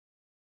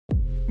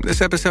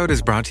This episode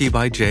is brought to you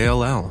by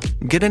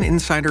JLL. Get an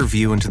insider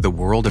view into the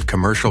world of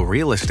commercial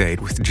real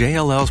estate with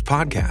JLL's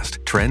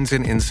podcast, Trends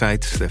and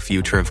Insights, the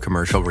Future of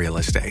Commercial Real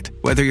Estate.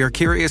 Whether you're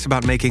curious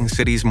about making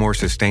cities more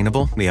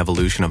sustainable, the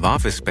evolution of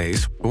office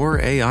space, or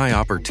AI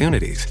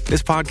opportunities,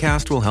 this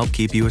podcast will help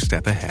keep you a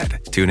step ahead.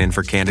 Tune in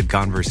for candid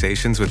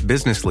conversations with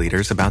business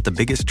leaders about the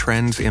biggest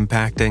trends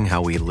impacting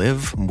how we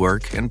live,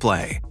 work, and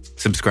play.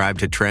 Subscribe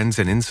to Trends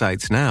and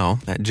Insights now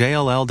at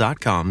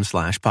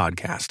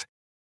jll.com/podcast.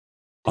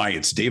 Hi,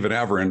 it's David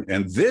Averin,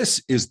 and this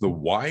is the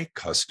Why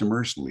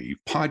Customers Leave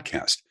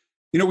podcast.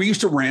 You know, we used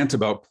to rant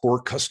about poor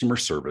customer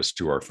service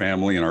to our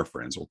family and our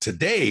friends. Well,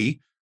 today,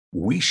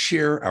 we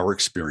share our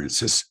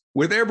experiences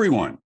with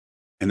everyone.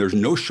 And there's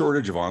no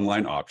shortage of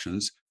online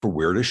options for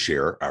where to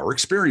share our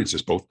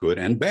experiences, both good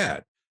and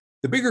bad.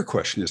 The bigger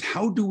question is,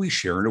 how do we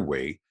share in a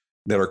way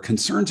that our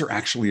concerns are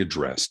actually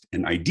addressed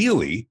and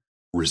ideally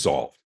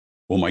resolved?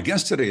 Well, my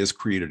guest today has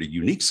created a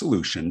unique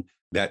solution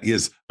that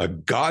is a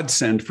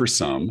godsend for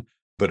some,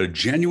 but a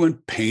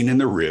genuine pain in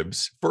the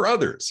ribs for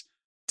others.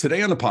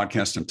 Today on the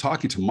podcast, I'm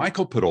talking to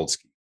Michael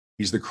Podolsky.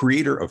 He's the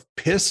creator of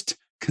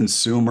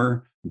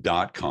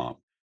PissedConsumer.com.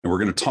 And we're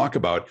going to talk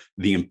about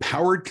the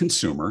empowered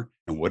consumer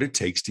and what it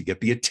takes to get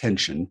the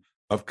attention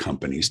of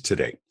companies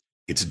today.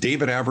 It's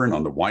David Averin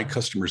on the Why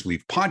Customers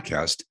Leave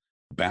podcast,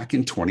 back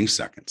in 20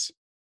 seconds.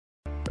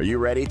 Are you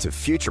ready to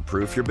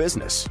future-proof your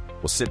business?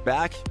 Well, sit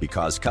back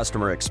because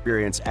customer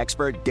experience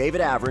expert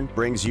David Averin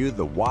brings you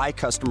the Why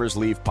Customers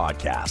Leave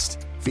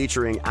podcast,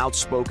 featuring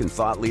outspoken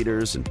thought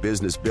leaders and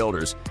business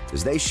builders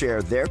as they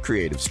share their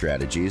creative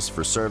strategies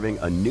for serving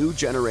a new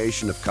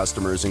generation of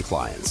customers and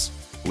clients.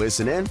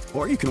 Listen in,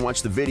 or you can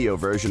watch the video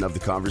version of the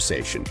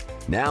conversation.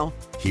 Now,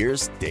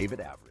 here's David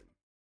Averin.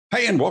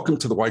 Hey, and welcome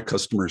to the Why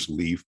Customers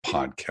Leave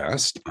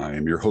podcast. I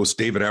am your host,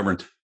 David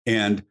Averin,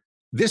 and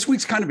this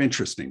week's kind of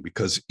interesting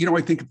because, you know,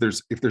 I think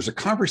if there's a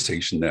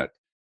conversation that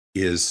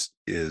is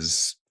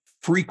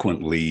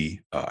frequently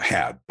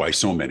had by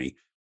so many,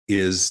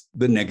 is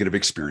the negative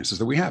experiences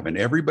that we have, and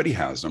everybody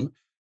has them.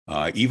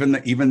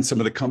 Even some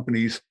of the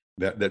companies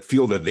that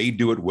feel that they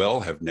do it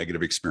well have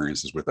negative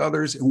experiences with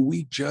others, and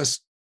we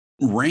just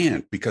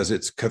rant because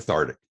it's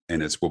cathartic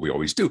and it's what we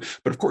always do.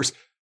 But of course,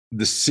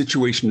 the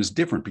situation is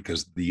different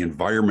because the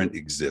environment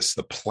exists,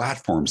 the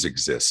platforms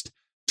exist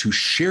to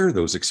share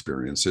those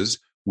experiences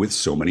with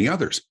so many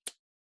others.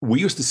 We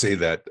used to say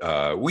that,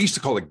 we used to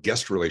call it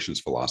guest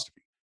relations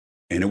philosophy.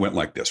 And it went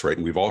like this, right?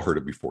 And we've all heard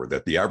it before,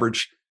 that the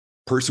average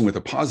person with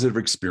a positive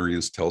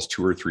experience tells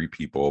 2 or 3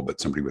 people, but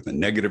somebody with a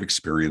negative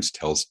experience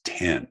tells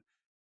 10.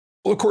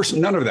 Well, of course,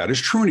 none of that is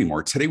true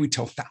anymore. Today, we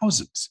tell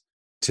thousands.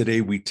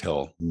 Today, we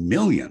tell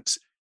millions.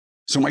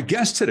 So my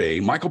guest today,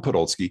 Michael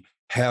Podolsky,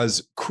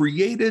 has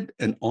created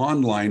an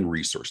online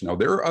resource. Now,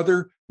 there are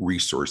other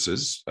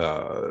resources,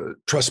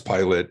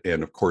 Trustpilot,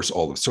 and of course,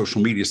 all the social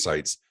media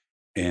sites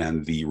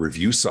and the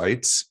review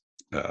sites.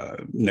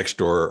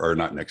 Nextdoor, or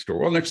not Nextdoor.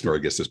 Well, Nextdoor,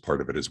 I guess, is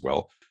part of it as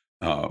well.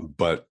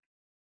 But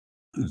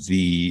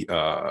the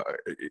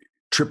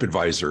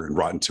TripAdvisor and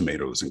Rotten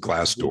Tomatoes and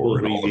Glassdoor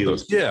and all of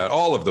those. Yeah,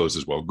 all of those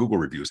as well, Google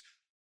reviews.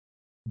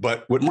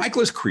 But what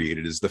Michael has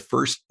created is the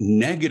first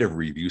negative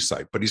review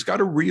site, but he's got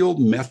a real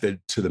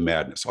method to the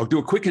madness. I'll do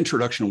a quick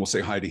introduction and we'll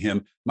say hi to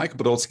him. Michael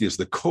Podolsky is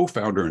the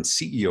co-founder and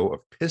CEO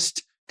of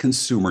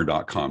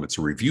PissedConsumer.com. It's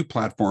a review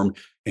platform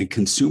and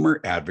consumer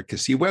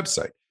advocacy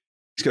website.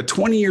 He's got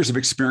 20 years of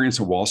experience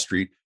on Wall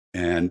Street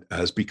and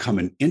has become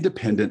an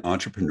independent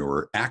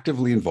entrepreneur,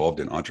 actively involved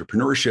in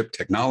entrepreneurship,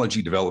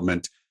 technology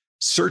development,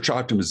 search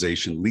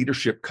optimization,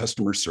 leadership,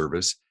 customer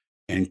service,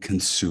 and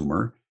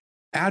consumer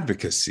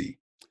advocacy.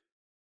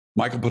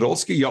 Michael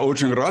Podolsky, ja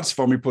очень рад с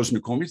вами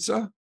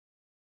познакомиться.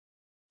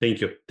 Thank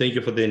you. Thank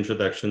you for the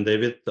introduction,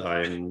 David.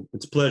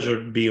 It's a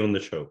pleasure to be on the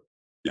show.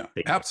 Yeah,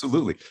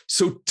 absolutely.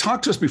 So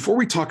talk to us before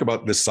we talk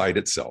about the site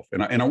itself.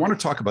 And I want to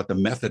talk about the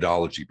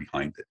methodology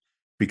behind it,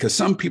 because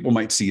some people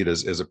might see it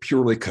as a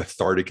purely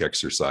cathartic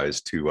exercise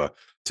to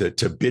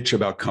bitch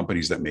about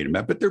companies that made a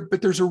mess.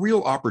 But there's a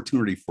real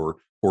opportunity for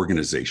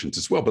organizations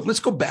as well. But let's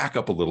go back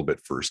up a little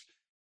bit first.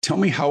 Tell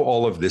me how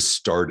all of this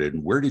started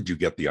and where did you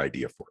get the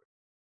idea for it?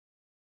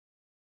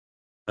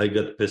 I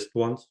got pissed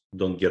once.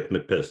 Don't get me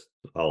pissed.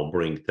 I'll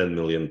bring 10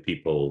 million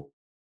people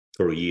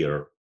per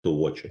year to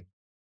watch it.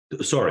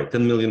 Sorry,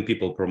 10 million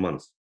people per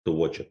month to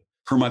watch it.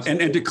 Per month.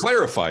 And to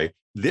clarify,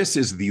 this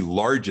is the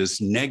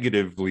largest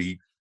negatively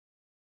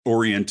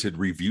oriented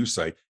review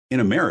site in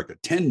America.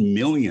 10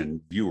 million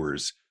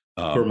viewers,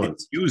 per month.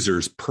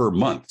 Users per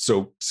month.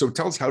 So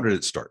tell us, how did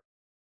it start?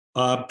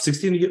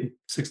 16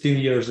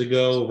 years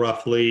ago,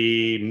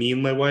 roughly, me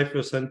and my wife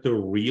were sent to a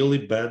really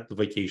bad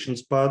vacation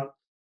spot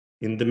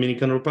in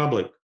Dominican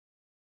Republic.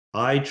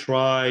 I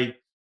tried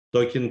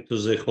talking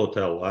to the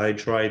hotel. I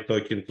tried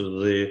talking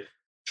to the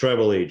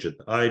travel agent.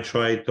 I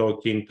tried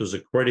talking to the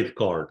credit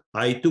card.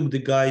 I took the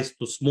guys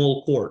to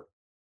small court.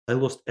 I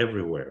lost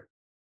everywhere.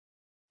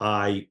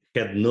 I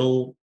had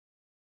no,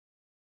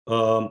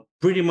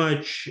 pretty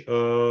much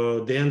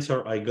the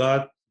answer I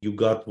got, you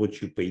got what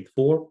you paid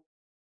for,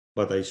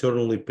 but I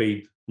certainly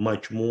paid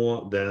much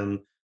more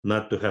than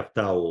not to have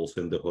towels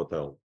in the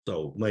hotel.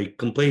 So my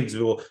complaints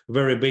were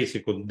very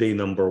basic on day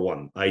number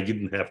one. I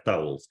didn't have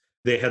towels.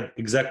 They had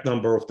exact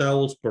number of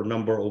towels per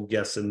number of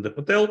guests in the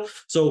hotel.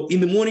 So in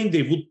the morning,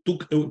 they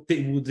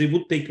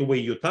would take away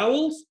your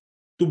towels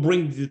to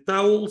bring the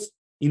towels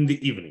in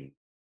the evening.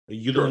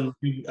 You don't.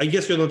 I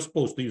guess you're not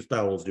supposed to use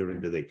towels during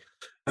the day.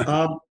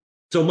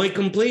 So my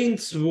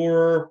complaints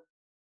were,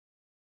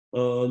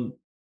 I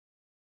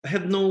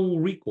had no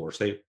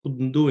recourse. I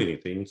couldn't do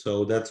anything.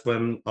 So that's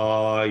when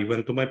I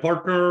went to my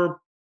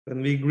partner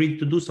and we agreed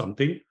to do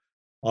something.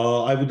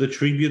 I would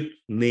attribute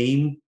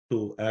name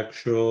to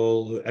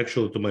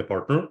actually to my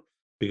partner,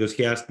 because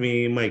he asked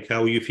me, Mike,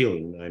 how are you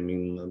feeling? I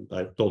mean,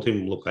 I told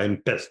him, look, I'm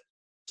pissed.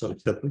 So he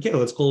said, okay,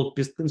 let's call it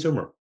Pissed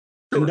Consumer.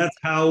 And that's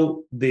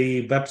how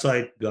the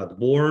website got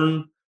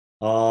born.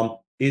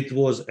 It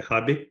was a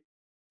hobby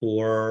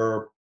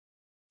for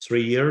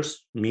 3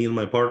 years. Me and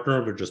my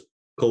partner were just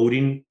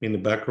coding in the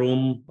back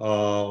room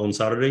on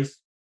Saturdays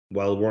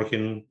while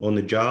working on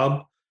the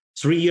job.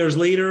 3 years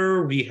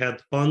later, we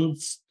had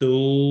funds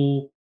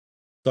to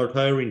start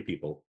hiring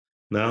people.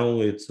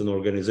 Now it's an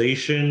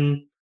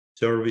organization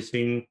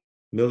servicing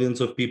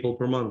millions of people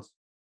per month.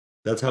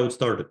 That's how it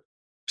started.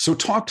 So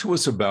talk to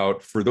us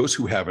about, for those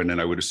who haven't, and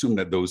I would assume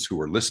that those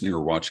who are listening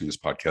or watching this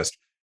podcast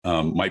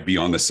might be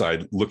on the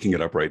side looking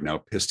it up right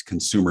now,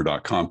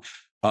 pissedconsumer.com.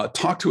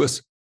 Talk to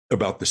us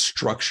about the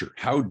structure.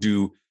 How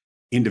do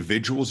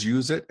individuals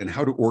use it, and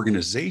how do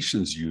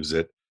organizations use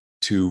it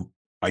to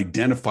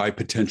identify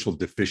potential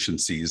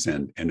deficiencies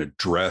and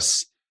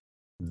address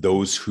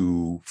those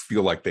who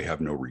feel like they have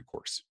no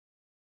recourse?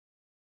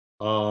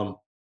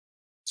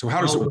 So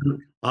how does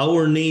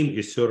our name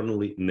is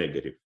certainly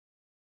negative,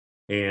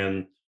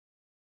 and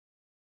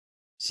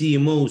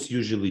CMOs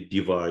usually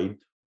divide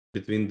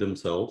between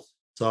themselves.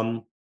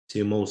 Some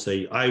CMOs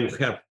say,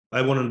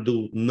 I want to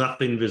do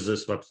nothing with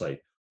this website.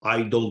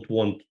 I don't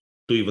want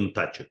to even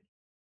touch it.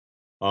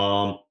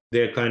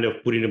 They're kind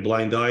of putting a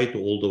blind eye to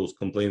all those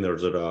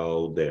complainers that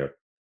are out there.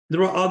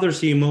 There are other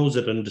CMOs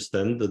that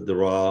understand that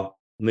there are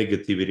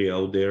negativity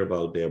out there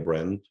about their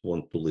brand,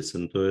 want to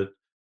listen to it.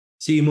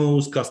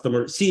 CMOs,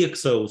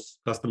 CXOs,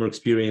 customer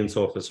experience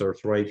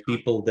officers, right?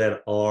 People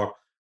that are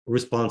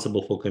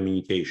responsible for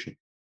communication.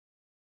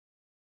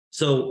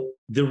 So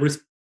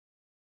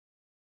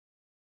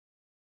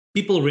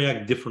people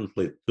react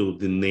differently to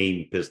the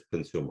name Pissed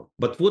Consumer.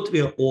 But what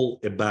we are all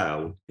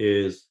about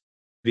is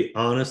we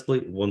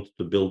honestly want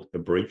to build a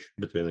bridge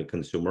between the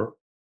consumer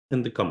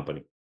and the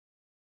company.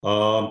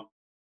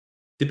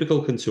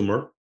 Typical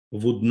consumer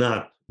would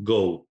not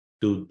go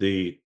to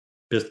the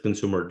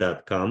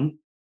pissedconsumer.com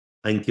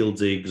until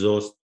they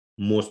exhaust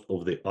most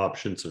of the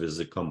options with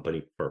the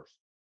company first.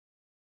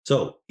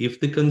 So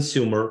if the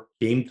consumer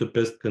came to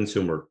Pissed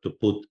Consumer to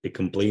put a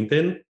complaint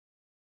in,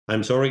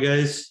 I'm sorry,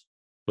 guys,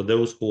 for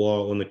those who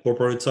are on the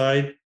corporate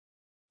side,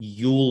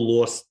 you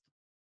lost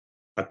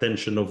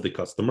attention of the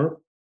customer.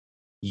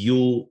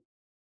 You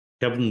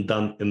haven't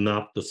done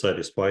enough to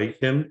satisfy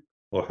him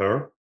or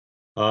her.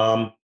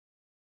 But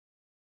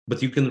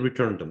you can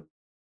return them.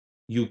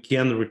 You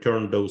can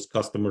return those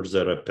customers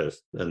that are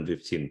pissed, and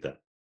we've seen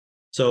that.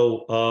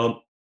 So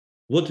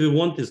what we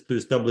want is to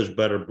establish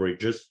better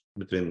bridges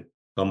between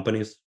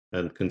companies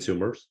and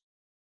consumers.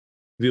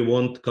 We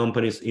want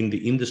companies in the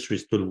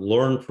industries to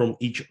learn from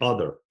each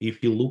other.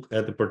 If you look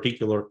at a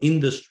particular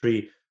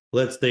industry,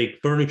 let's take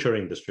furniture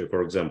industry,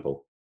 for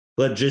example.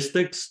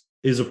 Logistics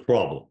is a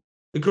problem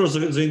across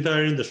the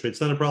entire industry. It's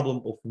not a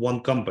problem of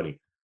one company,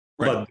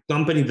 right? But the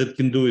company that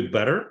can do it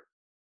better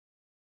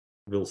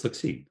will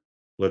succeed.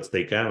 Let's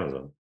take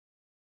Amazon.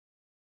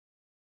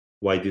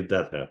 Why did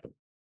that happen?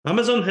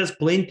 Amazon has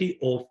plenty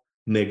of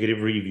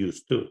negative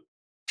reviews too.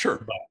 Sure.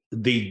 But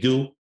they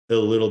do a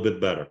little bit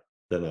better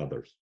than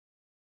others.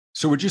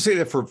 So would you say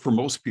that for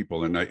most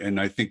people, and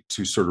I think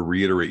to sort of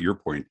reiterate your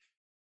point,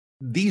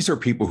 these are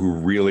people who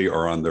really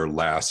are on their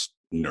last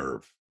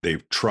nerve.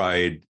 They've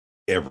tried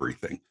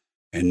everything.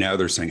 And now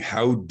they're saying,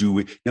 how do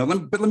we now?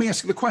 Let me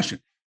ask you the question.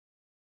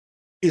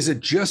 Is it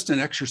just an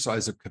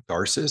exercise of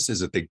catharsis?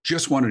 Is it they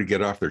just wanted to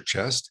get off their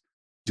chest?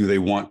 Do they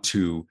want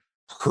to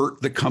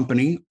hurt the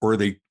company, or are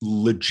they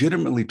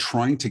legitimately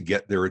trying to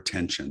get their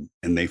attention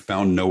and they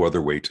found no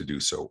other way to do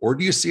so? Or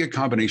do you see a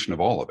combination of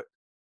all of it?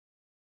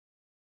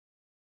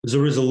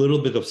 There is a little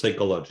bit of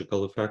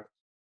psychological effect.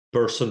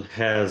 Person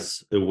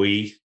has a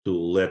way to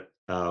let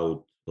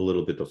out a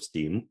little bit of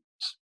steam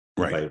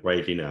by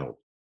writing out.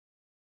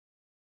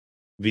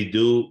 We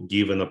do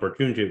give an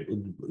opportunity.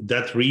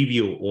 That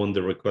review on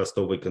the request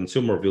of a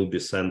consumer will be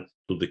sent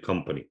to the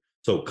company.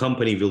 So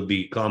company will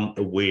become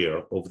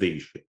aware of the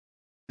issue.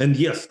 And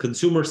yes,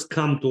 consumers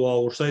come to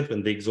our site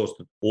when they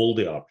exhausted all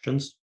the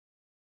options.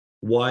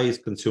 Why is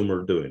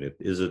consumer doing it?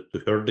 Is it to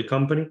hurt the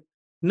company?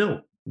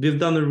 No. We've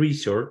done a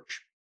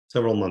research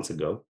several months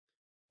ago.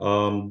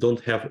 Don't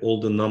have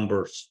all the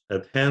numbers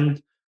at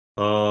hand.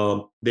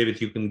 David,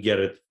 you can get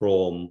it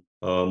from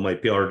my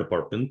PR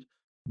department.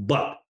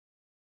 But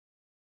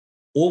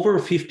over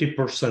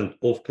 50%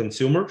 of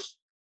consumers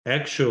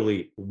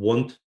actually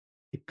want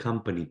a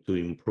company to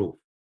improve.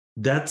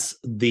 That's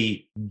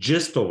the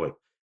gist of it.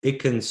 A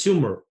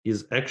consumer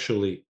is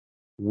actually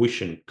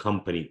wishing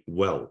company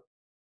well.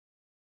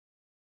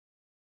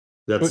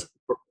 That's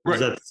Right.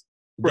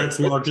 that's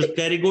largest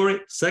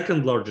category.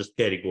 Second largest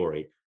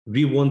category,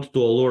 we want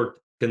to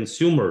alert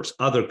consumers,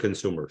 other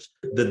consumers,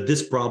 that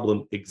this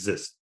problem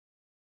exists.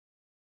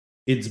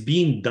 It's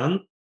being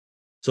done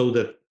so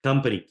that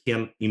company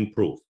can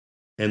improve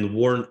and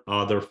warn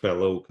other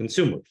fellow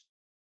consumers.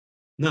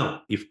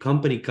 Now, if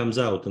company comes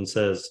out and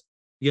says,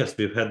 yes,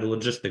 we've had a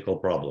logistical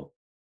problem.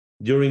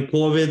 During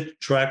COVID,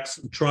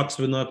 trucks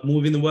were not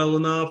moving well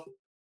enough.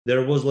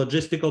 There was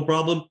logistical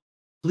problem.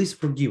 Please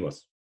forgive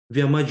us.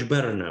 We are much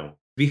better now.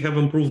 We have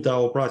improved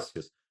our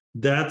processes.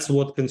 That's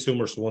what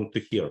consumers want to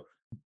hear.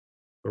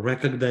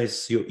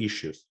 Recognize your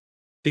issues,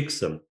 fix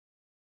them,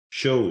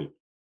 show it,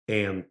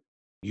 and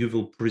you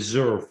will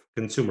preserve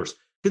consumers.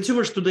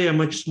 Consumers today are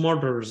much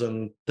smarter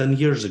than 10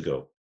 years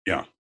ago.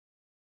 Yeah.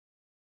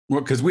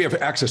 Well, because we have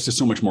access to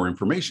so much more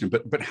information,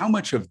 but how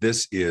much of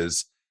this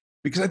is,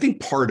 because I think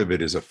part of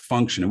it is a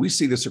function, and we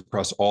see this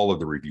across all of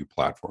the review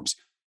platforms,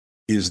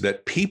 is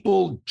that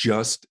people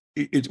just,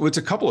 it's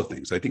a couple of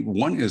things. I think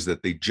one is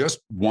that they just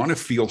want to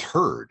feel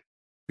heard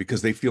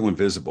because they feel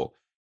invisible.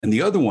 And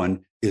the other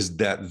one is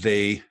that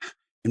they,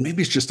 and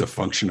maybe it's just a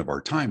function of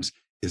our times,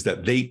 is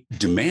that they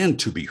demand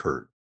to be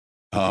heard.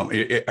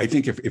 I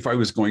think if I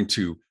was going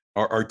to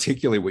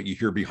articulate what you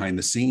hear behind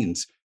the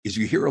scenes, is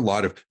you hear a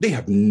lot of, they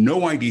have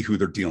no idea who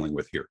they're dealing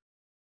with here.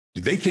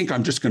 Do they think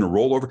I'm just going to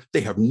roll over?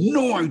 They have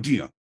no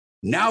idea.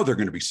 Now they're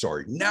going to be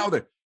sorry. Now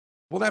that,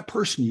 well, that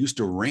person used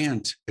to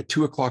rant at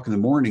 2:00 in the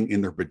morning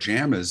in their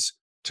pajamas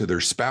to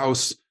their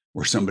spouse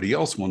or somebody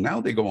else. Well,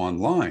 now they go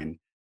online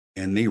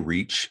and they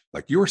reach,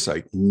 like your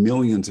site,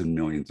 millions and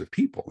millions of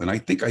people. And I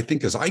think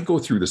as I go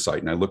through the site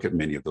and I look at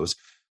many of those,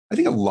 I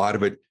think a lot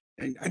of it,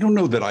 I don't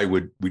know that I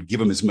would give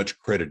them as much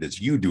credit as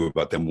you do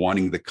about them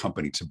wanting the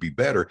company to be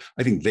better.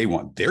 I think they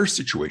want their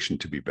situation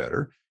to be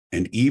better.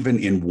 And even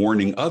in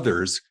warning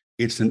others,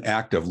 it's an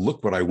act of,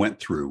 look what I went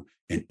through,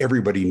 and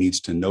everybody needs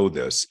to know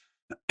this.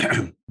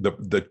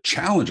 The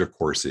challenge, of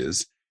course,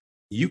 is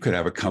you could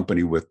have a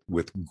company with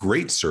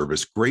great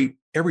service, great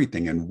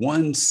everything, and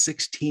one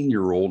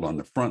 16-year-old on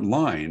the front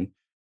line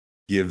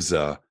gives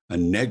a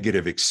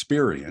negative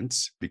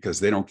experience because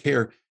they don't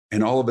care,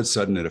 and all of a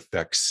sudden it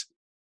affects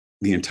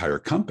the entire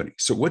company.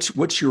 So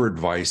what's your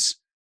advice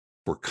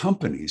for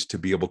companies to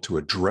be able to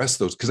address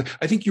those? Because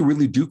I think you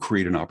really do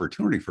create an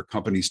opportunity for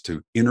companies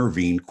to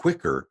intervene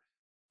quicker.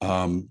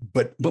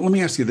 But let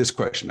me ask you this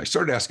question. I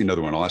started asking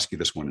another one. I'll ask you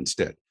this one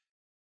instead.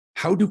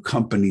 How do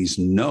companies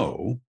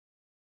know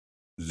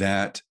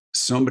that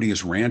somebody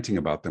is ranting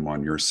about them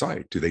on your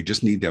site? Do they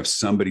just need to have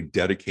somebody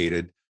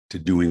dedicated to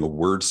doing a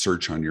word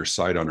search on your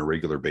site on a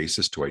regular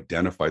basis to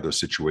identify those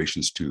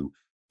situations to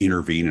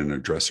intervene and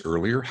address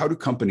earlier? How do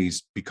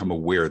companies become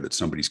aware that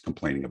somebody's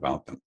complaining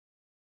about them?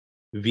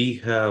 We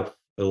have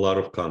a lot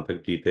of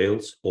contact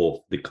details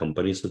of the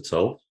companies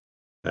itself,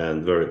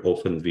 and very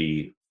often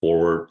we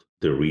forward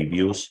the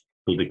reviews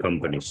to the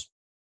companies.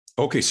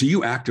 Okay, so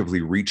you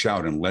actively reach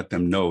out and let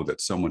them know that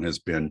someone has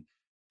been,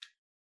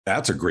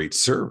 that's a great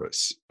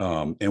service.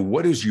 And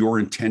what is your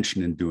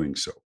intention in doing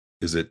so?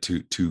 Is it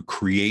to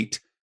create,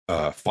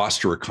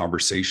 foster a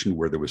conversation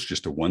where there was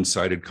just a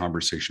one-sided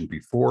conversation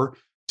before,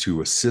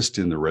 to assist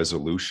in the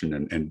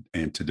resolution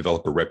and to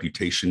develop a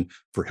reputation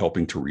for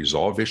helping to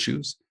resolve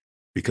issues?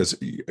 Because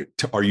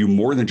are you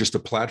more than just a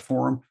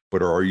platform,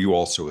 but are you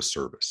also a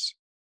service?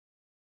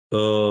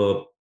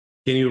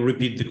 Can you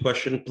repeat the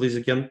question, please,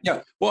 again?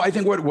 Yeah. Well, I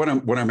think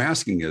what I'm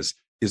asking is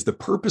the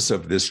purpose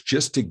of this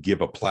just to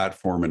give a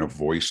platform and a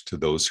voice to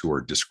those who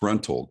are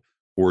disgruntled,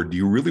 or do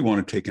you really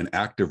want to take an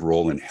active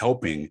role in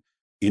helping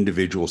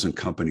individuals and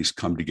companies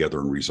come together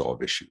and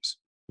resolve issues?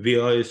 We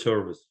are a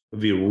service.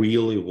 We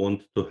really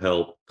want to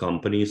help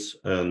companies,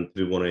 and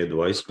we want to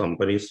advise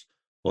companies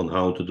on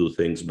how to do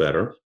things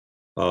better.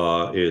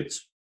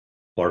 It's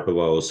part of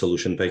our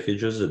solution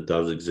packages. It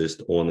does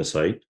exist on the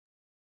site.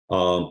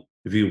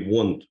 We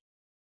want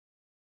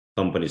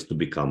companies to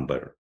become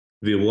better.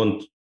 We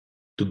want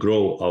to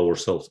grow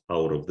ourselves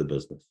out of the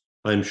business.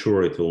 I'm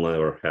sure it will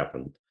never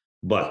happen.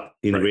 But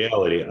in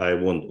reality, I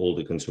want all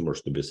the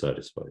consumers to be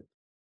satisfied.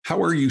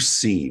 How are you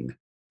seen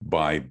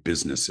by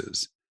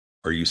businesses?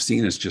 Are you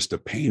seen as just a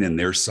pain in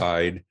their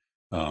side,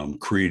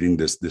 creating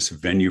this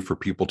venue for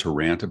people to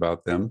rant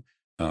about them?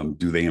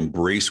 Do they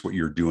embrace what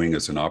you're doing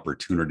as an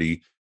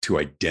opportunity to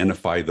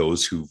identify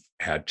those who've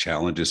had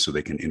challenges so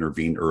they can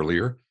intervene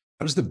earlier?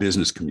 How does the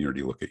business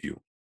community look at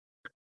you?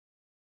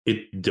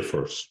 It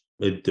differs.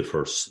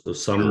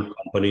 Some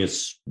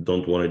companies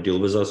don't want to deal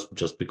with us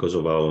just because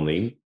of our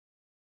name.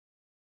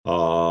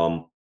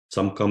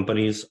 Some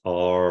companies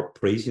are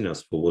praising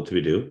us for what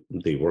we do.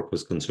 They work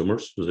with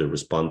consumers, they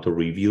respond to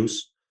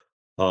reviews.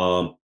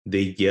 They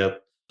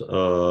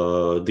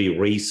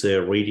raise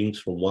their ratings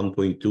from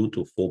 1.2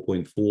 to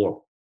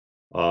 4.4.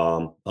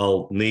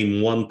 I'll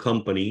name one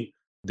company.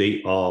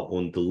 They are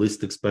on the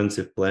least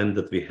expensive plan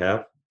that we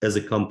have as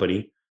a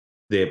company.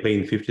 they're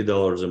paying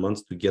 $50 a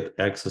month to get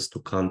access to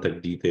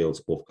contact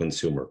details of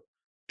consumer.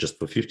 Just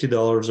for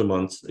 $50 a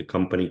month, a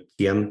company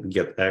can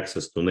get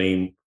access to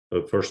name,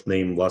 first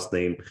name, last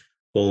name,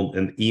 phone,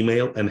 and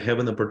email, and have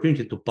an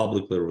opportunity to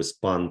publicly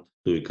respond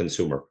to a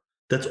consumer.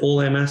 That's all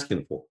I'm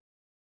asking for.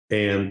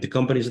 And the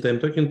companies that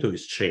I'm talking to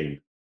is Chain.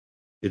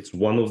 It's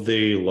one of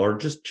the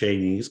largest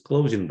Chinese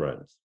clothing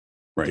brands.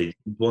 Right. They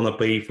don't want to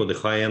pay for the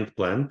high-end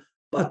plan,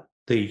 but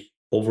they,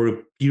 over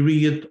a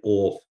period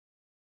of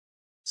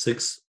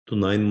 6 to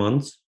 9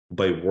 months,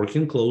 by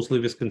working closely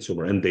with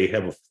consumer, and they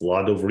have a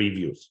flood of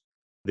reviews,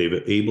 they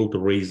were able to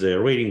raise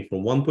their rating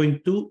from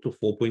 1.2 to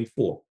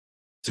 4.4.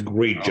 It's a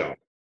great job.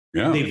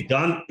 Yeah. They've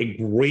done a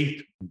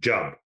great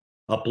job.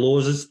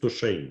 Applauses to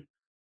Shane.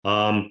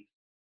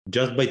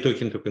 Just by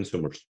talking to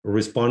consumers,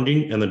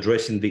 responding and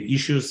addressing the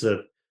issues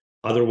that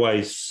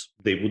otherwise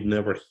they would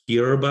never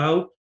hear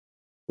about,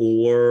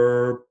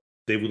 or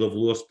they would have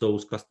lost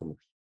those customers.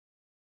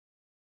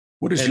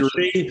 What is and your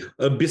Shane,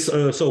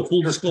 so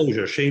full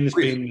disclosure, Shane is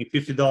paying me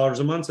 $50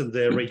 a month and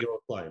they're a regular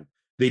client.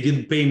 They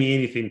didn't pay me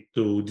anything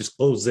to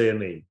disclose their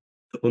name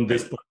on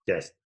this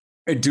podcast.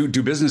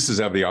 do businesses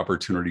have the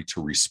opportunity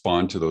to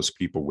respond to those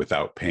people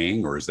without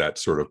paying, or is that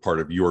sort of part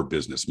of your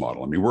business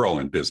model? I mean, we're all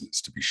in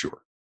business, to be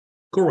sure.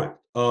 Correct.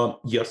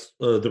 Yes,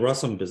 there are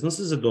some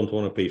businesses that don't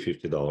want to pay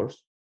 $50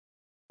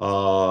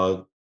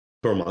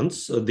 per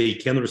month. They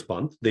can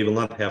respond. They will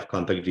not have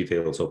contact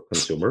details of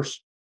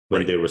consumers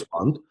when they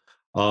respond.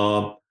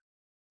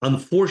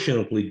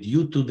 Unfortunately,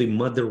 due to the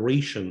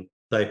moderation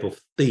type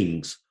of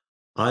things,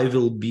 I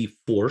will be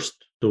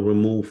forced to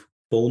remove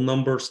phone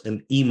numbers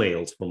and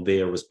emails from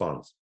their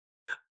response.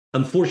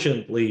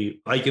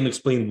 Unfortunately, I can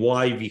explain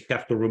why we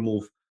have to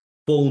remove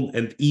phone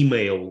and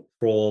email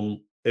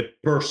from a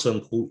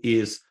person who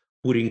is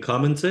putting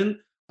comments in.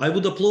 I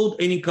would upload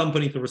any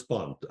company to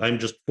respond. I'm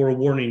just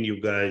forewarning you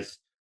guys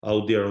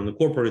out there on the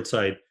corporate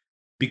side,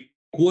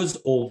 because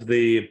of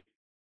the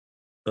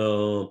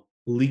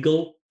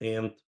legal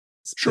and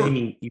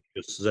spamming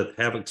issues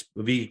that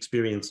we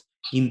experienced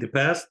in the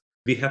past.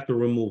 We have to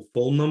remove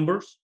phone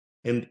numbers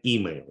and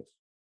emails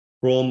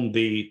from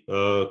the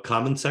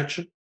comment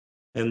section.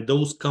 And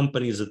those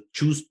companies that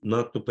choose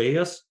not to pay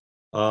us,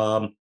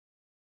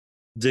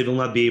 they will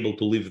not be able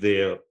to leave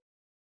their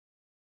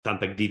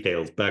contact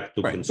details back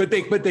to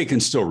consumers. But they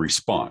can still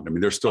respond. I mean,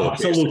 they're still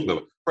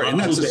absolutely right, and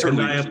that's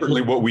Absolutely.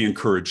 certainly what we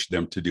encourage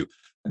them to do.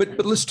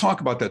 But let's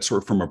talk about that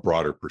sort of from a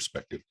broader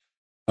perspective.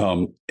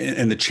 And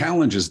the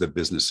challenges that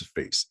businesses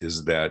face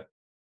is that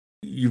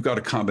you've got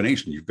a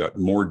combination. You've got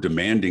more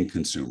demanding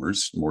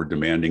consumers, more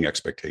demanding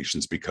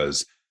expectations,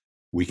 because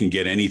we can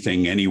get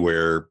anything,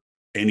 anywhere,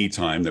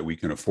 anytime that we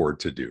can afford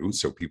to do.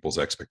 So people's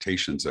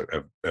expectations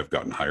have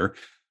gotten higher.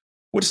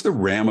 What's the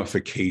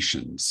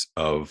ramifications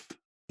of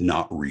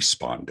not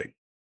responding?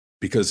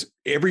 Because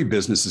every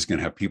business is going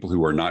to have people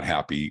who are not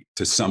happy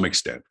to some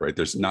extent, right?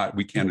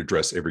 We can't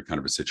address every kind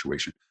of a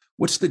situation.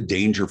 What's the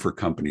danger for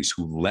companies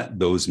who let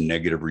those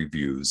negative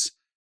reviews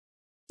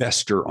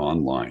fester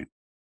online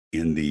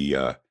in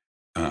the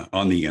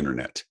on the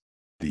internet?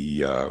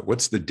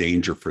 What's the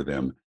danger for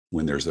them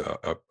when there's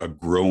a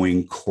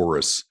growing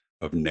chorus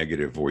of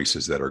negative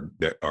voices that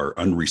are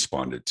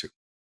unresponded to?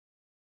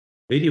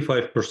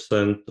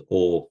 85%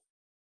 of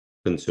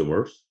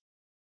consumers,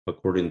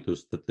 according to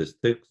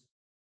statistics,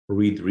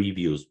 read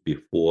reviews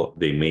before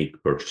they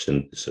make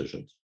purchasing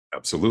decisions.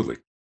 Absolutely.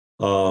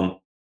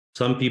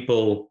 Some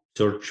people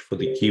search for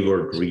the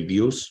keyword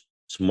reviews.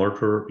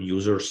 Smarter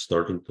users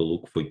starting to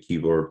look for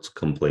keywords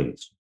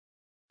complaints.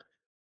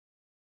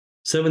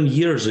 7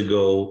 years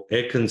ago,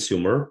 a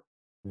consumer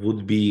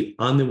would be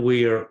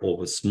unaware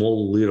of a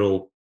small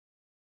little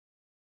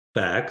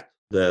fact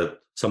that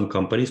some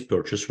companies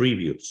purchase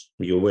reviews.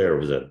 You're aware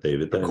of that,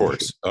 David?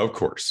 Of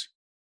course.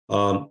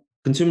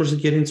 Consumers are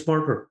getting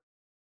smarter.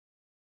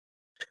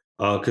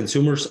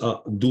 Consumers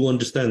do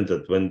understand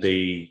that when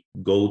they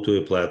go to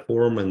a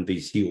platform and they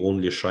see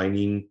only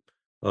shining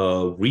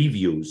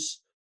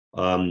reviews,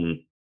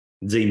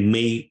 they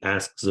may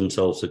ask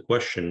themselves a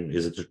question: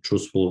 is it a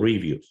truthful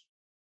reviews?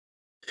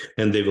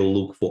 And they will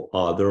look for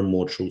other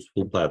more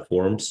truthful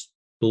platforms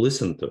to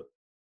listen to.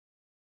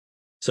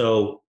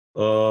 So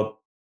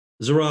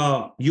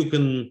you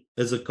can,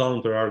 as a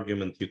counter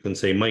argument, you can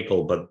say,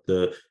 Michael, but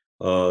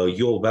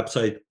your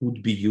website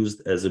could be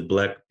used as a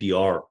black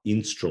PR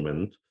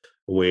instrument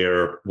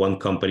where one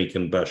company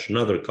can bash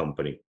another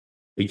company.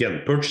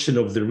 Again, purchasing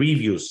of the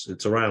reviews,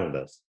 it's around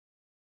us.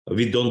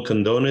 We don't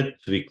condone it.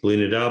 We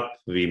clean it up.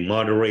 We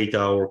moderate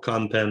our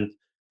content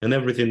and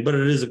everything, but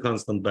it is a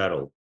constant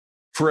battle.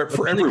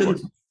 For everyone,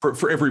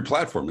 for every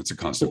platform, it's a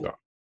constant battle.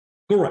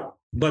 Correct.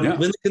 But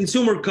when the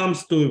consumer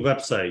comes to a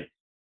website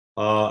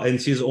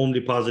and sees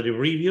only positive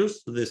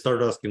reviews, they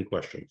start asking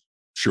questions.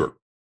 Sure.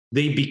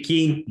 They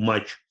became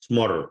much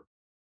smarter.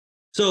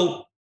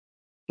 So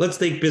let's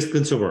take Best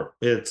Consumer.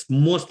 It's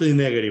mostly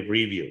negative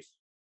reviews.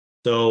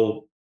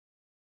 So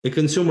a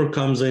consumer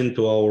comes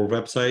into our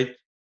website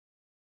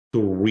to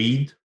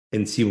read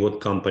and see what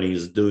company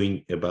is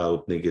doing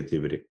about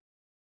negativity.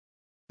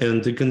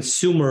 And the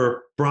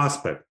consumer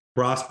prospect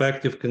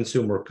prospective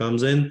consumer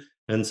comes in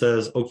and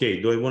says,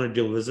 okay, do I want to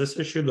deal with this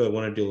issue? Do I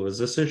want to deal with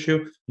this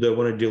issue? Do I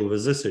want to deal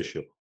with this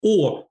issue?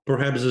 Or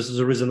perhaps this is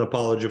a written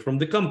apology from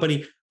the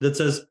company that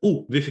says,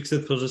 oh, we fixed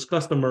it for this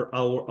customer.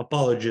 Our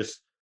apologies.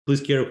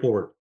 Please carry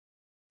forward.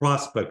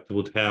 Prospect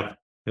would have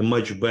a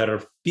much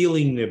better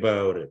feeling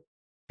about it.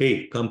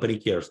 Hey, company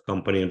cares.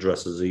 Company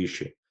addresses the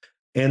issue.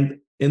 And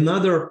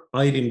another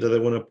item that I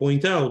want to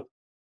point out,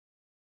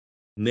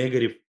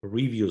 negative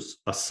reviews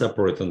are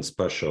separate and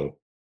special.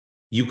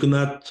 You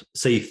cannot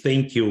say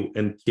thank you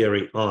and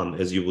carry on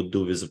as you would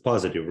do with a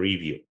positive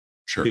review.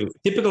 Sure. The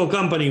typical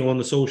company on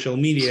the social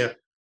media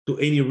to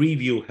any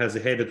review has a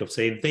habit of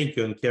saying thank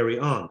you and carry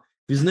on.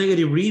 With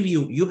negative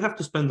review, you have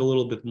to spend a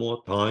little bit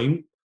more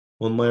time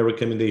on my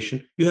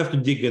recommendation. You have to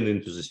dig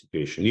into the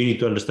situation. You need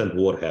to understand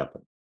what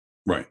happened.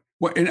 Right.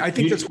 Well, and I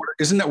think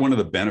isn't that one of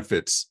the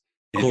benefits?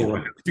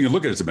 Correct. If you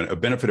look at it as a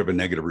benefit of a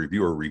negative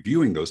review or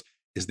reviewing those,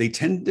 is they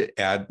tend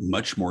to add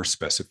much more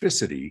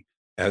specificity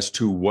as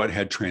to what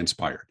had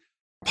transpired.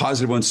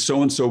 Positive ones,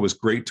 so-and-so was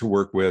great to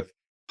work with,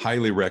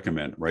 highly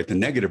recommend, right? The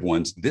negative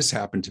ones, this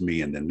happened to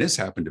me, and then this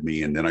happened to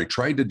me, and then I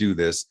tried to do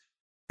this.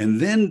 And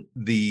then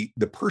the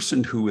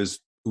person who is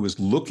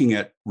looking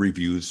at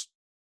reviews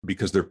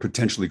because they're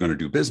potentially going to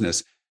do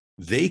business,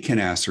 they can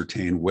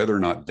ascertain whether or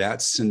not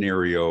that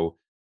scenario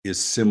is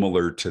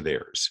similar to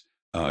theirs.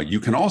 You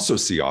can also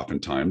see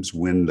oftentimes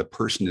when the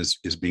person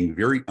is being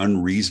very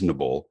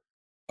unreasonable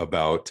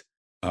about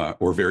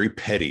or very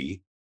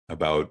petty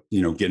about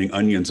getting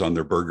onions on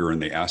their burger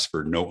and they ask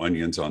for no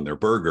onions on their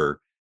burger,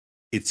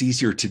 it's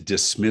easier to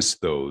dismiss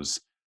those.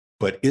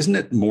 But isn't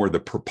it more the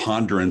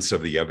preponderance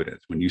of the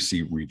evidence when you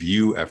see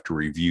review after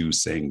review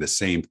saying the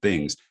same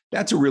things?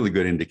 That's a really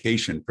good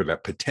indication for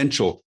that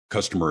potential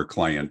customer or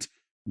client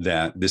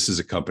that this is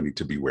a company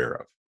to beware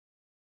of.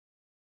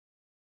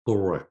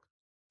 Correct.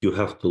 You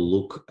have to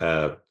look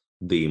at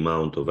the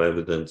amount of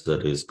evidence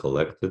that is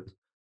collected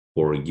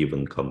for a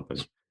given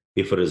company.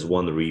 If it is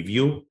one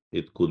review,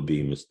 it could be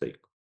a mistake.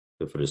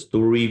 If it is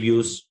 2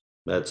 reviews,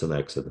 that's an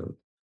accident.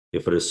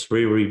 If it is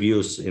 3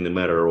 reviews in a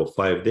matter of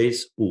 5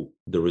 days,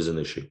 there is an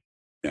issue.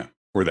 Yeah,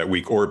 or that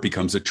week, or it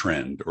becomes a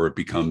trend, or it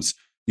becomes,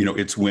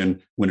 it's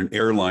when an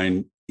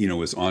airline,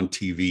 is on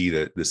TV,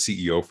 the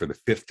CEO for the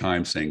 5th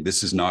time saying,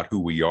 this is not who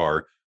we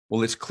are.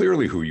 Well, it's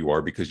clearly who you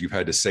are because you've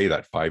had to say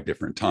that 5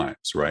 different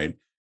times, right?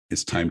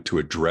 It's time to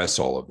address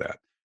all of that.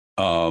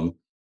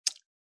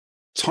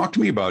 Talk to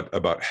me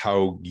about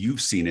how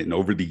you've seen it and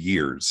over the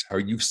years, how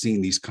you've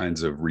seen these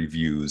kinds of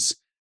reviews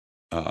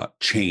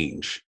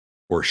change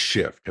or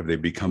shift. Have they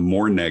become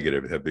more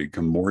negative? Have they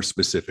become more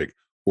specific?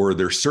 Or are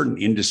there certain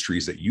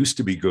industries that used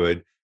to be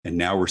good and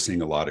now we're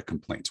seeing a lot of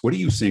complaints? What are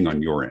you seeing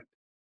on your end?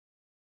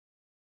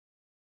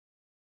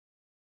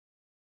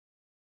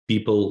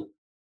 People,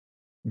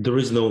 there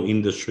is no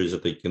industry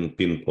that I can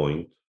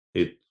pinpoint.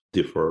 It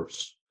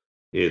differs.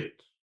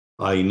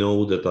 I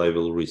know that I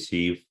will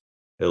receive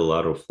a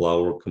lot of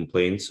flower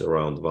complaints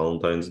around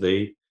Valentine's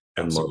Day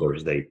and Absolutely.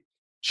 Mother's Day.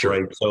 Sure.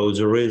 Right. So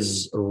there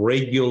is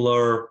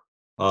regular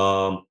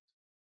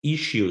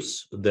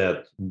issues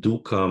that do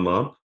come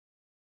up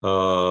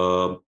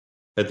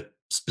at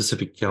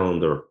specific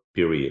calendar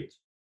periods.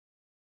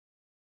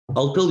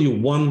 I'll tell you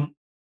one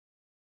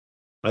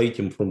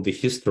item from the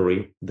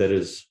history that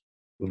is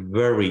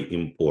very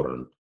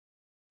important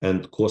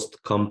and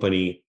cost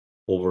company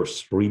over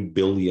 $3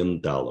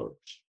 billion.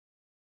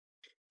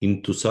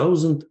 In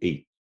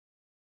 2008,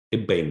 a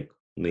bank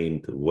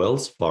named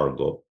Wells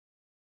Fargo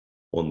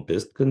on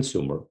Best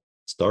Consumer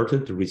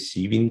started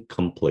receiving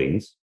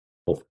complaints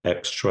of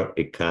extra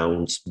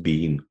accounts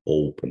being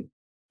open.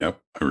 Yep,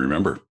 I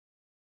remember.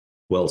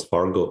 Wells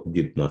Fargo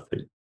did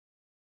nothing.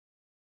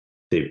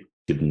 They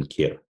didn't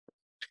care.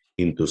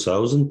 In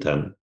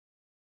 2010,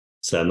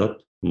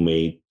 Senate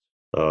made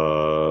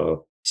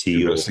CEO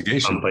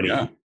Investigation, company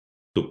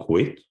to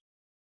quit,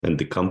 and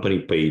the company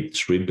paid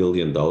 $3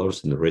 billion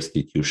in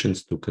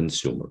restitutions to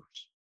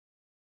consumers.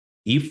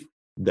 If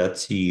that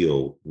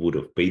CEO would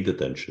have paid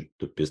attention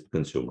to Best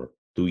Consumer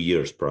 2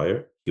 years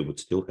prior, he would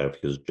still have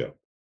his job.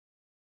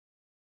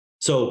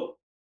 So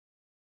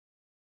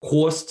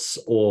costs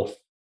of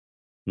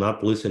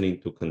not listening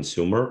to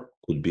consumer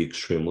could be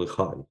extremely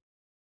high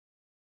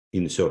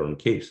in certain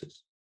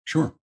cases.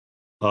 Sure.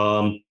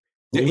 Let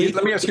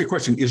me ask you a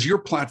question. Is your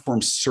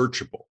platform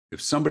searchable?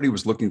 If somebody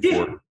was looking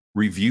for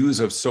reviews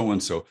of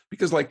so-and-so,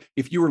 because like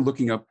if you were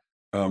looking up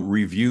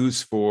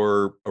reviews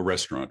for a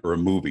restaurant or a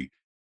movie,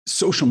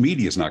 social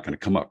media is not going to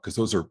come up because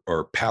those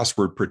are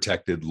password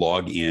protected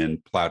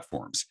login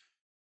platforms.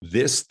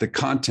 The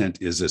content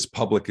is as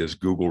public as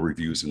Google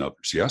reviews and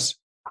others. Yes?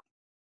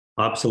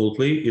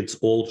 Absolutely. It's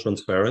all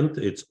transparent.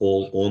 It's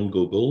all on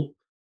Google.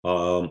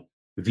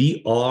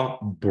 We are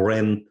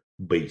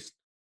brand-based.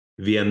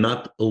 We are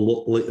not,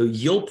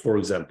 Yelp, for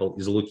example,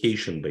 is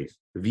location-based.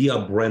 We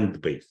are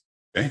brand-based.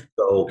 Okay.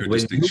 So good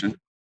distinction.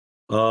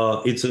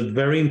 It's a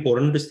very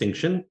important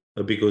distinction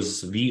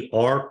because we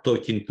are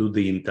talking to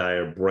the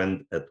entire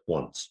brand at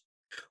once.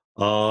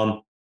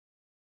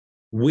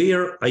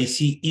 Where I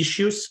see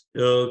issues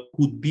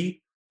could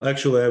be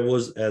Actually, I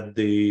was at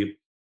the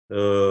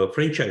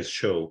franchise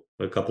show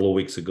a couple of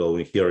weeks ago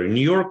here in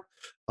New York.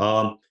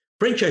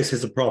 Franchise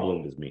has a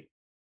problem with me,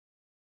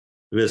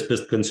 with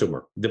Pist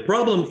Consumer. The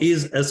problem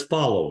is as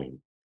following.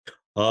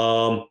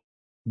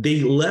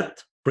 They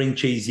let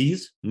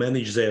franchisees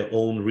manage their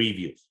own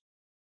reviews.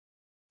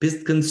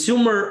 Pist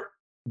Consumer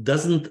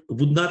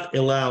would not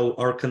allow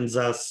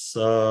Arkansas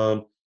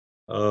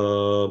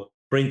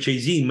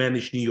franchisee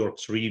manage New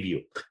York's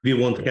review. We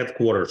want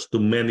headquarters to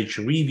manage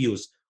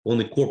reviews on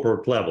a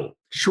corporate level.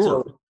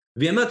 Sure. So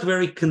we are not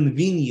very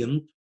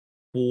convenient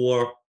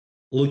for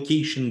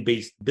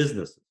location-based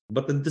businesses.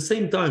 But at the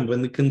same time,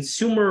 when the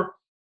consumer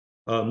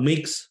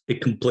makes a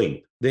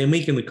complaint, they're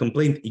making a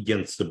complaint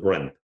against the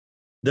brand.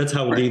 That's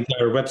how the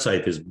entire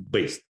website is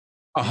based.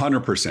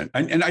 100%.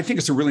 And I think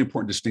it's a really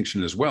important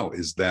distinction as well,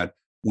 is that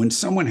when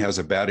someone has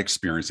a bad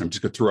experience, I'm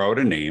just going to throw out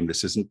a name,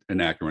 this isn't an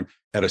accurate one,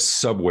 at a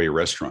Subway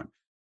restaurant.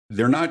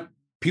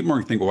 People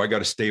aren't thinking, I got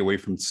to stay away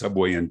from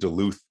Subway in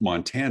Duluth,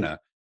 Montana.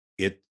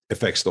 It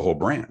affects the whole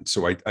brand.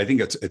 So I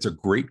think it's a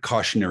great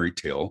cautionary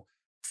tale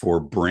for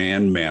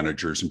brand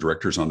managers and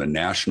directors on the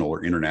national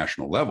or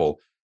international level,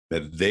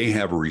 that they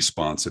have a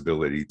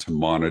responsibility to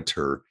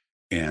monitor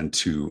and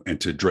to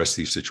address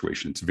these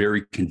situations. It's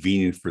very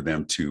convenient for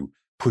them to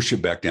push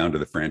it back down to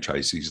the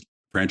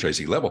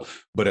franchisee level.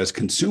 But as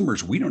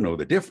consumers, we don't know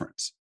the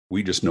difference.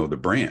 We just know the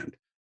brand.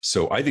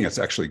 So I think that's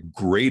actually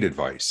great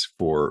advice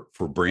for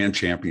brand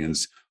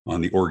champions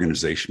on the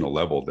organizational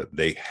level, that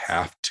they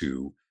have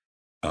to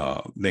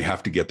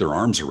get their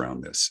arms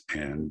around this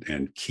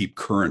and keep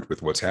current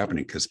with what's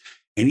happening, because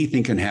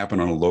anything can happen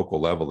on a local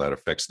level that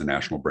affects the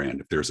national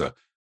brand. If there's a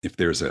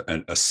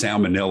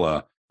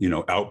salmonella,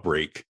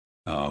 outbreak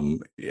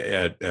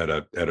at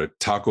a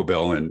Taco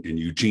Bell in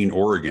Eugene,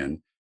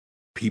 Oregon,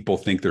 people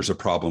think there's a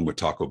problem with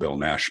Taco Bell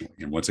nationally.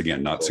 And once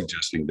again, not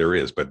suggesting there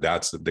is, but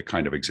that's the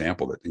kind of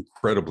example that's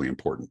incredibly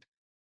important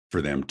for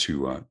them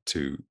to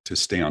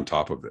stay on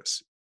top of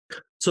this.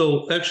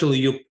 So actually,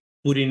 you're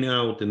putting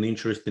out an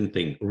interesting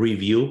thing.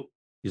 Review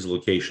is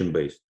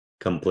location-based.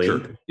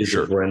 Complaint is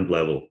a brand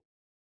level.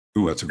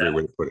 Ooh, that's a great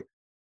way to put it.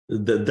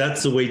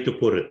 That's the way to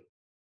put it.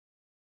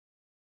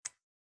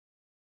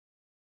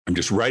 I'm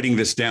just writing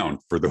this down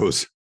for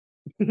those.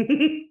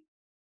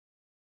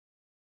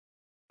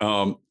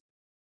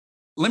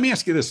 Let me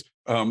ask you this,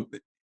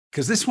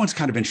 because this one's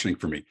kind of interesting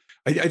for me.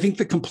 I think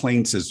the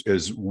complaints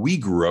as we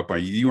grew up,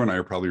 you and I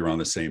are probably around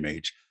the same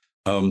age,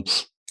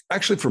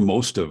 actually for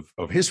most of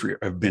history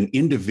have been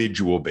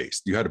individual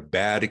based. You had a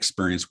bad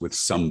experience with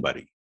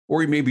somebody,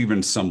 or maybe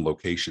even some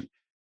location.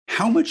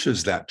 How much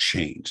has that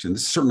changed? And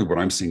this is certainly what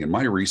I'm seeing in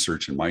my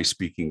research and my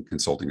speaking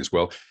consulting as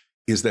well,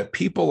 is that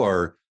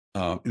people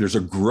there's a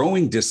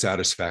growing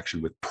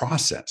dissatisfaction with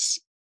process.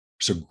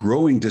 There's a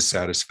growing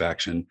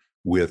dissatisfaction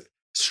with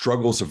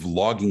struggles of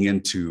logging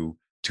into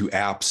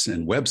apps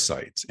and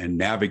websites and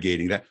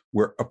navigating that,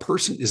 where a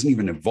person isn't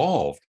even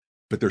involved,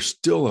 but there's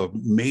still a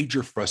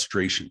major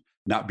frustration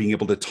not being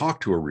able to talk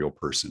to a real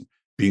person,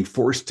 being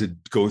forced to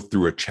go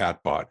through a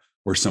chatbot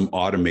or some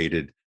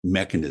automated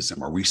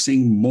mechanism. Are we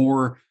seeing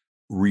more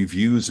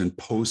reviews and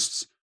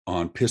posts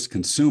on Pist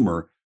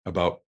Consumer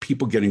about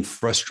people getting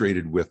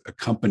frustrated with a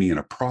company and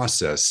a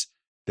process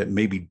that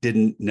maybe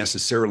didn't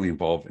necessarily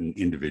involve an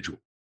individual?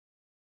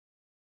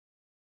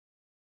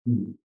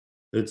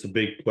 It's a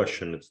big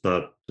question.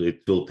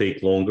 It will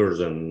take longer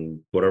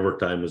than whatever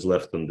time is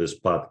left on this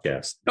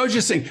podcast. I was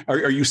just saying,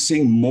 are you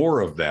seeing more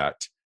of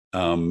that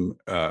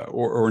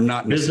or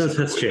not? Business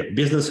has changed.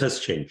 Business has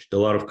changed. A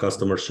lot of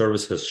customer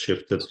service has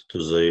shifted to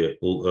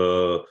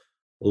the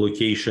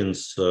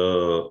locations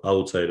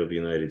outside of the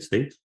United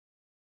States.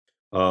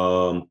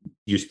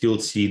 You still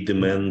see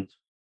demand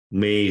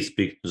may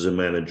speak to the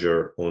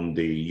manager on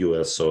the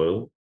US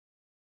soil.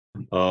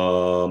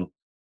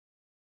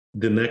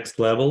 The next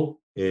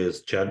level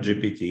is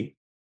ChatGPT.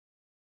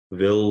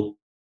 Will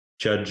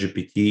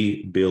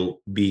ChatGPT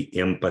be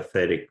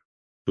empathetic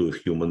to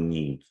human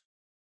needs?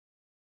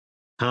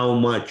 How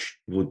much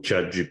would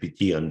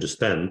ChatGPT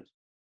understand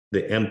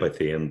the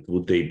empathy, and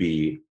would they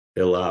be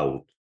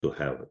allowed to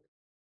have it?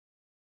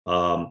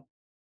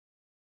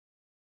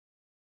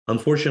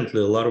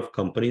 Unfortunately, a lot of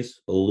companies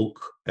look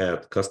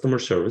at customer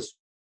service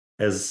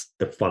as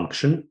a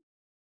function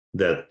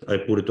that I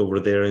put it over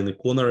there in the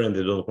corner and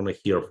they don't want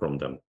to hear from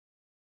them.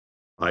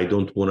 I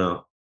don't want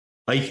to.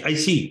 I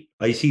see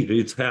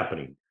it's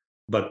happening,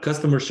 but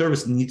customer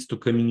service needs to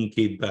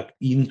communicate back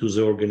into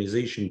the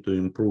organization to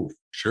improve.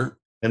 Sure.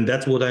 And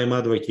that's what I'm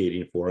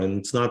advocating for. And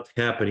it's not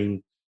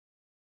happening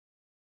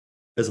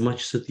as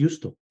much as it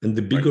used to. And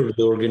the bigger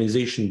the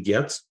organization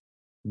gets,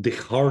 the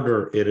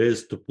harder it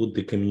is to put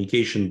the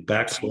communication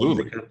back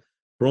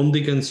from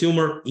the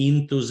consumer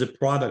into the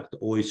product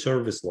or a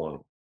service line.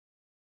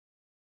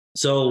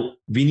 So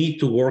we need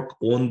to work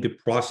on the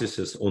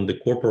processes on the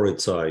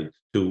corporate side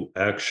to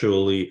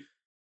actually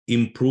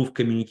improve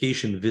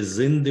communication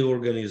within the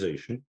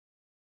organization,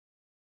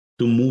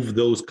 to move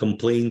those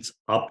complaints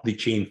up the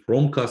chain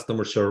from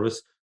customer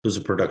service to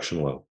the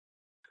production level.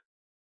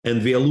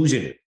 And we are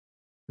losing it.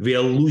 we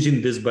are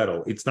losing this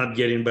battle. It's not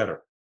getting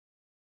better.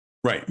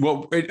 Right.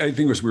 Well, I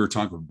think as we were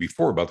talking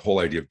before about the whole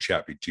idea of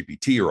chat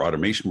GPT or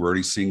automation, we're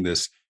already seeing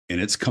this,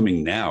 and it's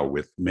coming now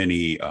with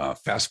many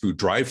fast food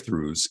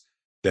drive-throughs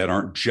that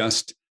aren't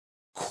just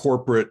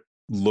corporate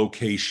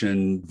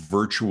location,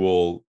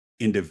 virtual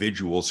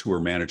individuals who are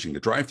managing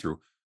the drive-through.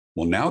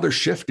 Well, now they're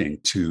shifting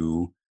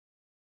to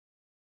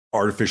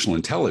artificial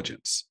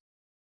intelligence,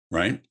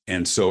 right?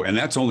 And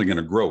that's only going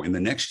to grow in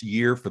the next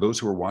year. For those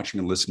who are watching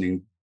and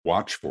listening,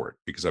 watch for it,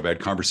 because I've had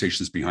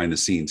conversations behind the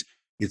scenes.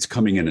 It's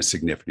coming in a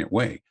significant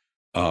way.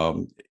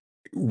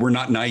 We're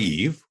not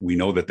naive. We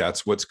know that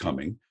that's what's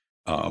coming.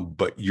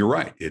 But you're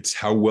right. It's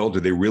how well do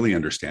they really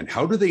understand?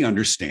 How do they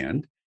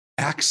understand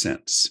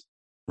accents,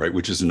 right?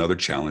 Which is another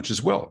challenge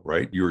as well,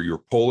 right?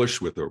 You're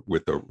Polish with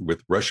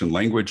Russian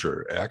language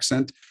or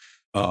accent.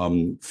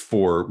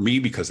 For me,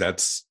 because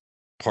that's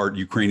part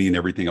Ukrainian,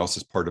 everything else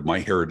is part of my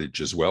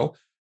heritage as well.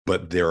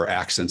 But there are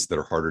accents that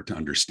are harder to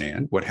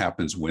understand. What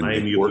happens when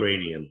I'm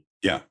Ukrainian?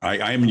 Yeah,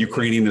 I am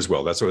Ukrainian as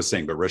well. That's what I was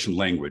saying. But Russian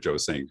language, I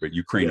was saying, but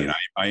Ukrainian, yeah.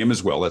 I am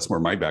as well. That's where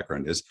my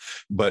background is.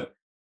 But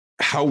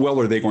how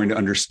well are they going to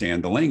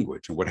understand the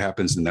language? And what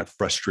happens in that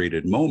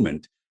frustrated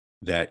moment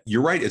that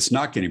you're right, it's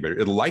not getting better.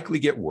 It'll likely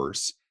get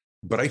worse.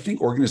 But I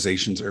think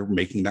organizations are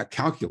making that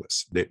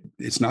calculus. That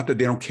it's not that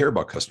they don't care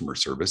about customer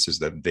service, is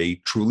that they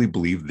truly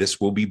believe this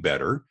will be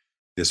better.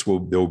 There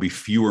will be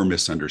fewer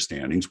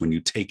misunderstandings when you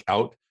take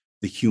out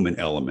the human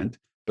element.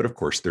 But of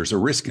course, there's a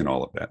risk in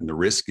all of that. And the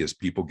risk is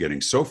people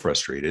getting so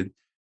frustrated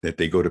that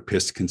they go to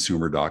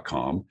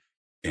pissedconsumer.com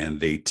and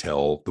they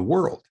tell the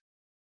world,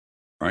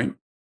 right?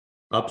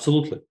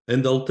 Absolutely.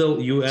 And I'll tell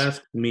you,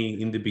 asked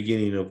me in the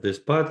beginning of this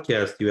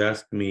podcast, you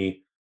asked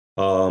me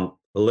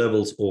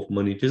levels of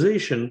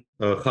monetization,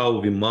 how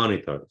we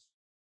monetize,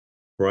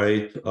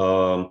 right?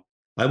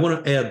 I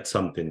want to add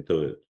something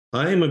to it.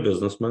 I am a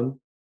businessman.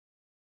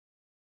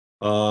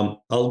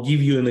 I'll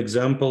give you an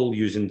example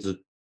using the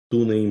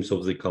two names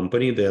of the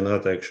company. They're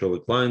not actually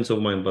clients of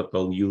mine, but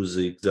I'll use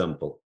the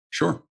example.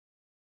 Sure.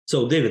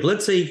 So, David,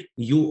 let's say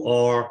you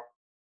are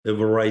a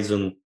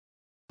Verizon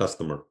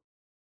customer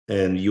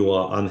and you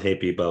are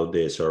unhappy about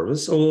their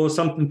service, or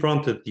something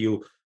prompted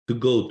you to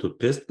go to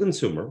Pissed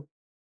Consumer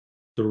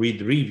to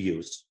read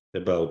reviews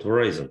about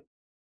Verizon.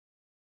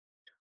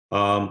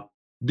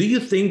 Do you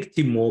think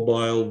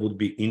T-Mobile would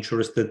be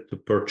interested to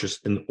purchase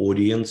an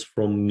audience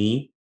from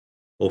me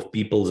of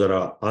people that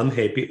are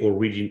unhappy or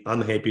reading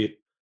unhappy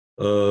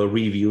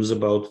reviews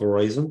about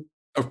Verizon?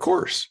 Of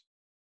course.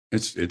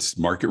 It's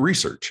market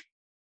research.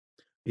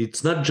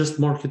 It's not just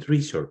market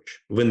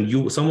research.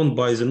 When someone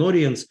buys an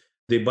audience,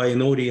 they buy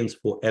an audience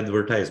for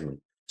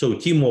advertisement. So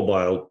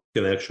T-Mobile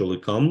can actually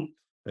come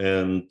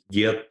and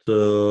get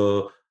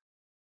an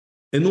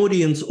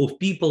audience of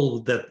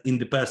people that in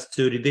the past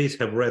 30 days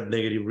have read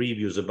negative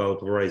reviews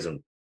about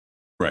Verizon.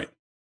 Right.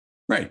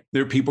 Right.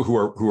 There are people who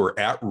are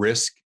at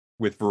risk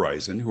with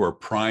Verizon, who are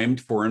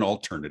primed for an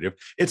alternative.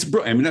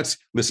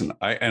 Listen,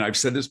 I've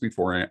said this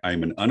before,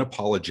 I'm an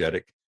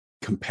unapologetic,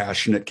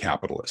 compassionate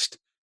capitalist.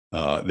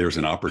 There's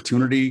an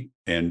opportunity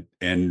and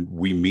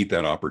we meet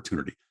that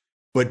opportunity.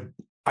 But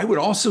I would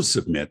also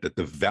submit that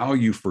the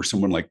value for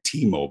someone like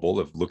T-Mobile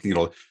of looking at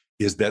all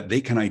is that they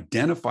can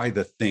identify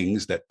the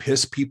things that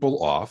piss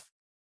people off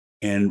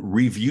and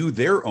review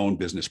their own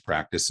business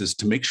practices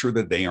to make sure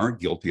that they aren't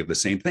guilty of the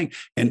same thing.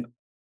 And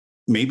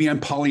maybe I'm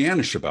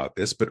Pollyannish about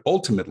this, but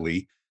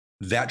ultimately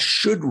that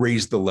should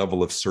raise the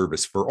level of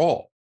service for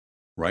all,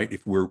 right?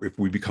 If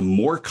we become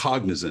more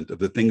cognizant of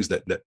the things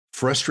that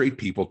frustrate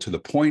people to the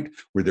point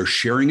where they're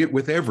sharing it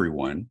with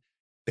everyone,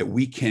 that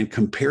we can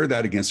compare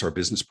that against our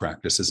business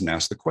practices and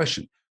ask the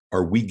question,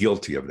 are we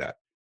guilty of that?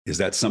 Is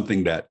that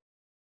something that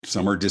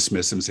some are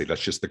dismissive and say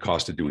that's just the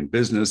cost of doing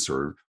business,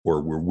 or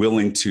we're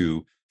willing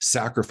to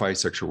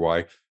sacrifice X or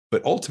Y?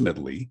 But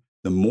ultimately,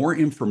 the more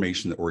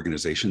information that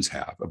organizations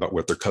have about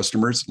what their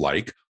customers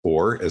like,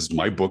 or as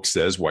my book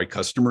says, why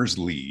customers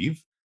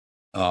leave,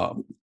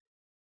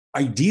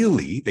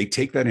 ideally, they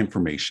take that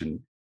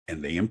information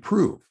and they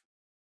improve.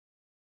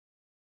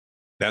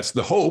 That's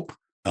the hope.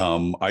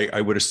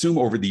 I would assume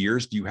over the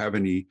years, do you have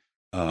any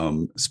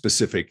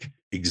specific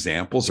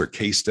examples or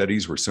case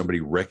studies where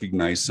somebody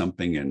recognized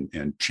something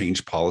and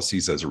changed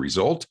policies as a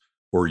result?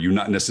 Or are you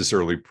not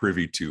necessarily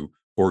privy to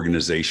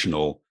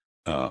organizational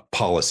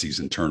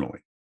policies internally?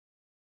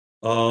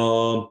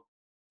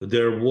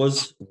 There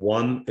was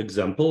one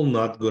example,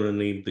 not going to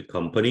name the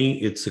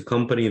company. It's a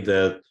company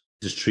that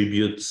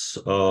distributes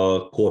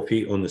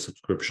coffee on a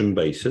subscription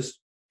basis.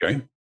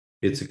 Okay.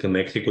 It's a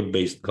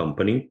Connecticut-based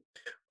company.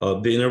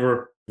 They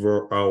never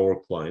were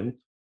our client,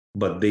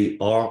 but they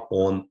are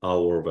on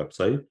our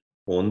website,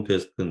 on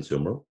Pissed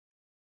Consumer.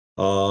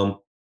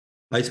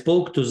 I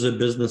spoke to the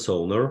business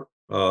owner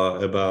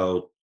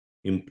about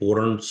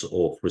importance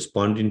of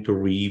responding to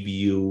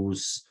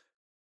reviews,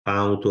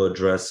 how to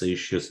address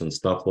issues and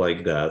stuff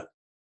like that.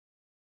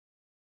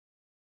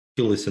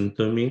 He listened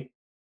to me.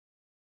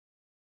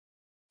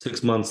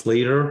 6 months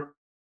later,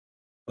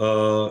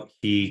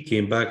 he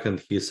came back and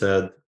he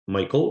said,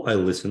 Michael, I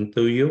listened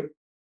to you.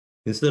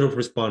 Instead of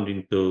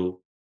responding to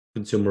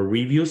consumer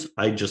reviews,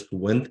 I just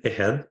went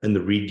ahead and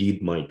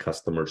redid my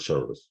customer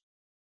service.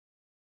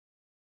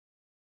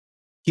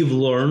 He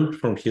learned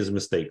from his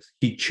mistakes.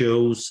 He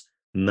chose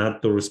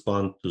not to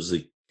respond to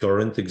the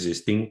current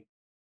existing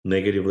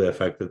negatively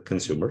affected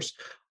consumers.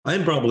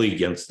 I'm probably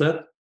against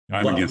that.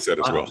 I'm against that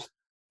as well.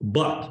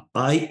 But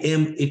I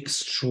am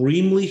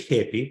extremely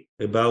happy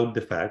about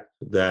the fact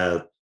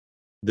that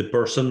the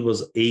person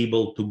was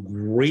able to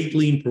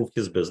greatly improve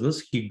his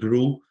business. He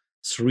grew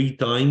 3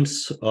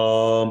 times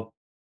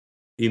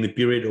in a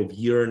period of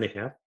year and a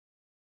half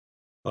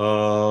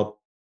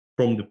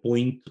from the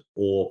point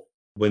of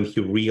when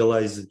he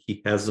realized that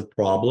he has a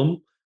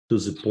problem to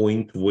the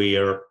point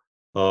where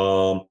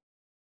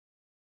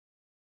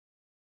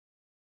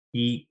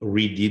he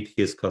redid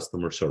his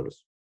customer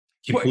service.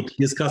 He put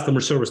his customer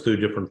service to a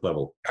different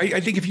level. I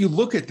think if you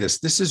look at this,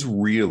 this is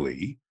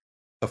really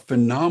a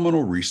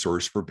phenomenal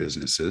resource for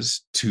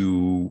businesses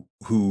who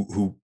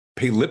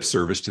pay lip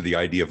service to the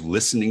idea of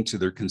listening to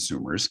their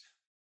consumers.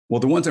 Well,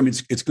 the ones, I mean,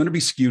 it's going to be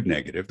skewed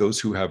negative. Those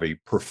who have a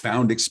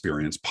profound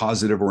experience,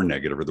 positive or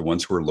negative, are the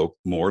ones who are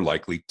more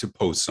likely to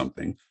post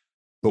something.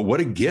 But what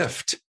a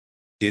gift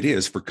it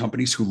is for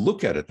companies who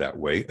look at it that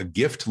way, a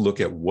gift to look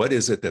at what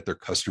is it that their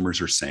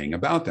customers are saying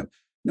about them.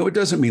 No, it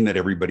doesn't mean that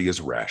everybody is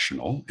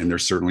rational. And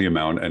there's certainly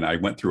and I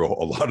went through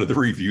a lot of the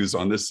reviews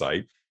on this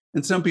site,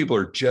 and some people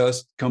are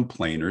just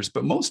complainers,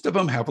 but most of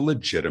them have a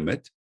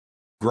legitimate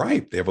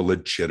gripe. They have a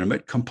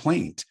legitimate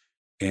complaint.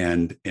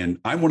 And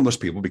I'm one of those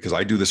people, because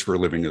I do this for a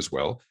living as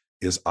well,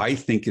 is I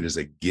think it is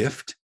a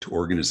gift to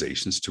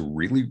organizations to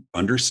really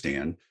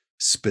understand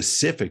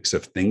specifics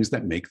of things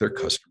that make their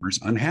customers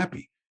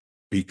unhappy,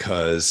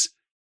 because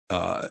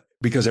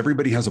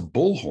everybody has a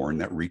bullhorn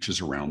that reaches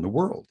around the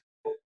world.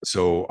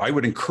 So I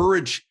would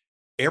encourage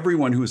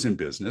everyone who's in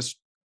business,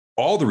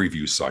 all the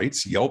review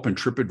sites, Yelp and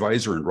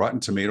TripAdvisor and Rotten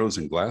Tomatoes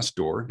and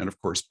Glassdoor, and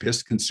of course,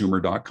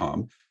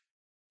 pissconsumer.com,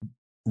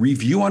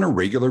 review on a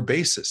regular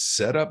basis,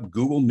 set up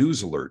Google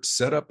News alerts,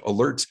 set up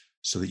alerts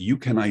so that you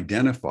can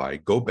identify,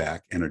 go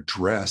back and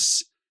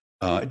address.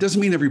 It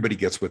doesn't mean everybody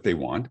gets what they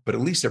want, but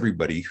at least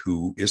everybody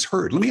who is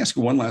heard. Let me ask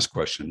you one last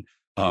question.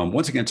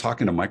 Once again,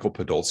 talking to Michael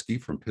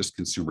Podolsky from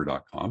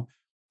pissconsumer.com.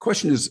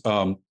 Question is,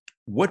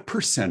 what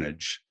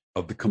percentage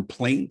of the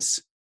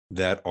complaints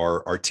that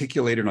are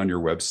articulated on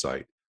your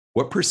website,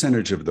 what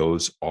percentage of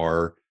those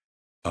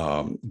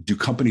do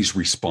companies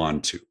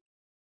respond to?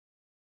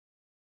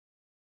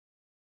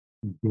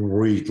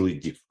 Greatly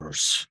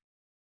differs.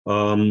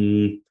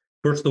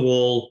 First of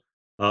all,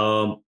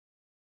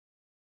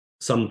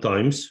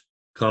 sometimes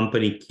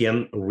company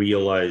can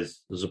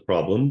realize the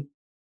problem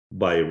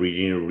by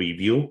reading a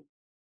review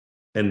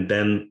and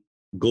then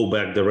go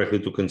back directly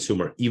to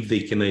consumer if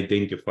they can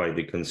identify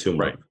the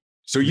consumer. Right.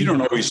 So you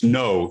don't always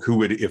know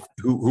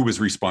who was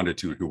responded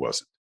to and who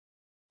wasn't.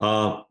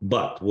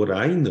 But what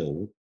I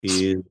know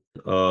is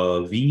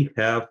we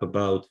have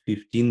about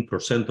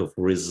 15% of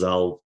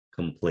resolved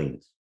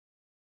complaints.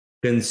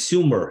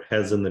 Consumer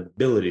has an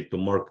ability to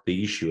mark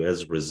the issue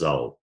as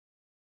resolved.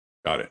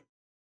 Got it.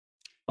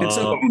 And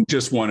some of them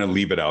just want to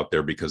leave it out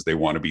there because they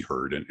want to be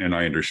heard, and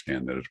I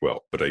understand that as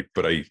well. But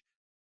I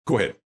go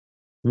ahead.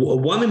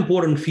 One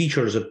important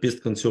feature that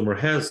Pissed Consumer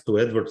has to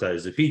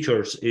advertise the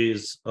features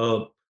is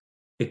a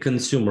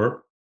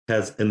consumer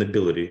has an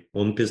ability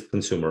on Pissed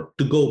Consumer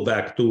to go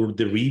back to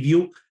the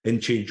review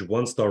and change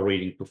 1-star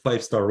rating to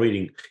 5-star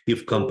rating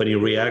if company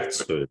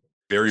reacts to it.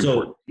 Very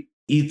important.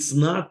 It's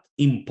not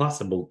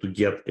impossible to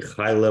get a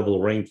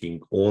high-level ranking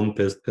on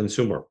Pissed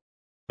Consumer,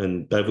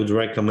 and I would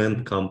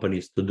recommend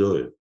companies to do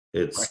it.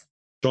 It's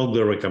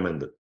strongly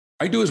recommended.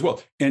 I do as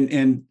well,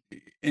 and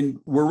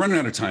we're running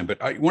out of time.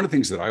 But one of the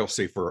things that I'll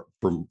say for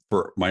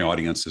my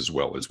audience as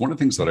well is one of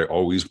the things that I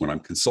always, when I'm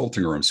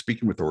consulting or I'm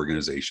speaking with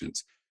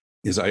organizations,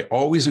 is I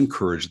always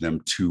encourage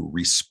them to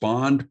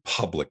respond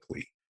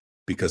publicly,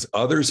 because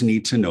others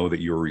need to know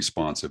that you're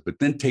responsive. But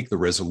then take the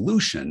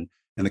resolution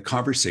and the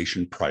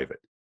conversation private.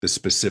 The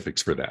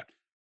specifics for that.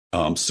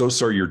 So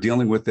sorry you're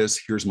dealing with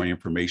this. Here's my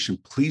information.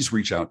 Please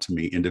reach out to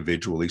me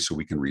individually so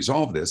we can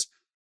resolve this.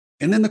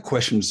 And then the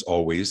question is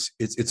always,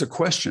 it's a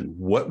question.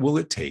 What will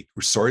it take?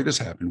 We're sorry this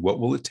happened. What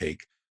will it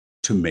take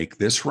to make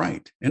this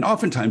right? And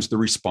oftentimes the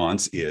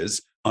response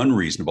is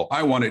unreasonable.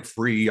 I want it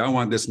free. I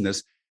want this and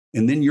this.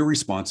 And then your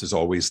response is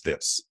always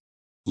this.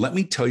 Let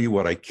me tell you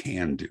what I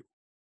can do.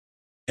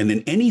 And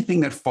then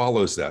anything that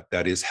follows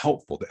that is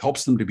helpful, that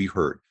helps them to be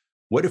heard.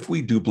 What if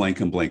we do blank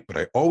and blank? But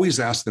I always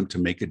ask them to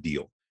make a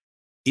deal.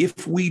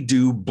 If we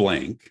do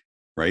blank,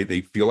 right,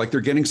 they feel like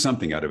they're getting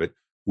something out of it.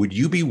 Would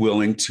you be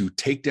willing to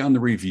take down the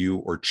review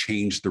or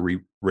change the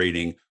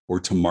rating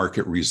or to mark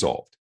it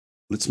resolved?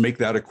 Let's make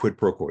that a quid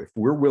pro quo. If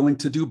we're willing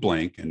to do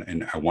blank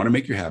and I want to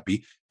make you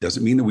happy,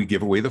 doesn't mean that we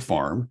give away the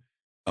farm,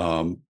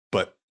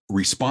 but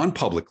respond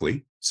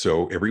publicly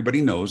so everybody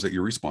knows that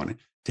you're responding.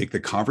 Take the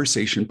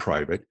conversation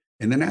private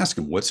and then ask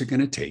them, what's it going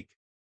to take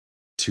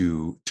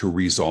to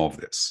resolve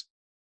this?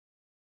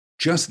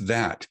 Just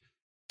that,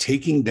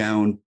 taking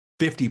down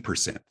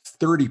 50%,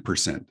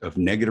 30% of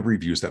negative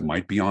reviews that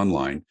might be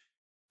online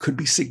could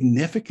be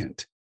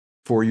significant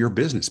for your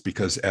business,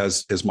 because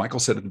as Michael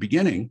said at the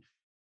beginning,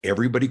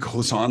 everybody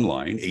goes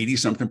online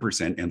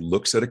 80-something% and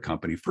looks at a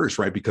company first,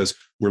 right? Because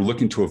we're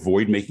looking to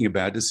avoid making a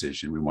bad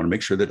decision. We want to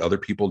make sure that other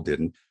people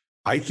didn't.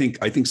 I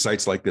think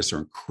sites like this are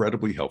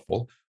incredibly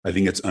helpful. I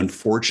think it's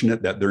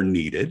unfortunate that they're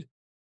needed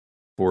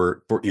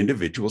for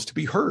individuals to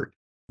be heard,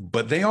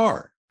 but they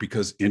are,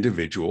 because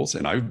individuals,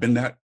 and I've been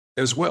that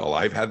as well.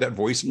 I've had that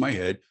voice in my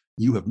head.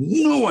 You have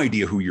no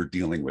idea who you're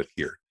dealing with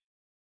here.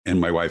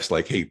 And my wife's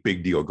like, hey,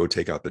 big deal, go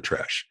take out the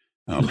trash.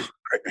 I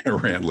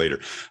ran later.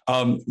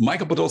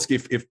 Michael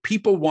Podolsky, if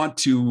people want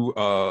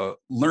to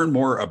learn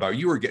more about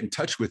you or get in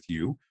touch with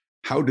you,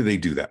 how do they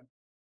do that?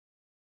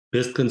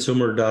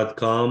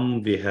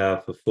 BizConsumer.com. We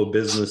have a for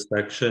business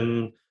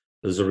section.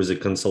 There is a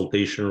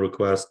consultation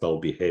request. I'll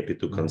be happy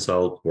to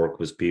consult, work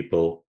with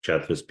people,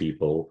 chat with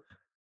people.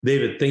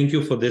 David, thank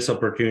you for this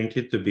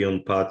opportunity to be on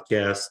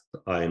podcast.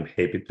 I'm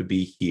happy to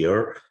be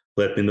here.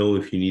 Let me know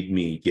if you need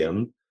me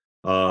again.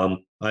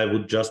 I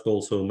would just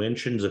also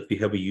mention that we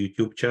have a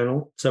YouTube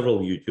channel, several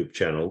YouTube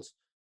channels.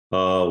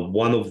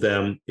 One of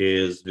them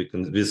is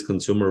with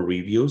consumer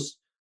reviews.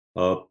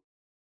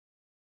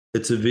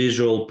 It's a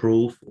visual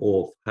proof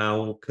of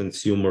how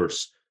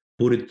consumers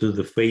put it to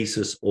the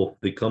faces of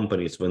the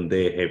companies when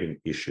they're having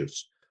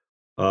issues.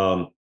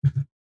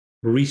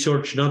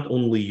 Research not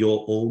only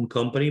your own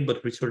company,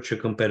 but research your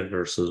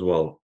competitors as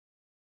well.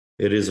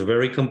 It is a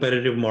very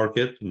competitive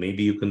market.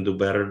 Maybe you can do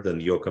better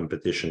than your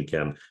competition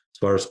can as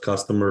far as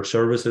customer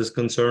service is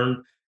concerned,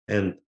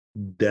 and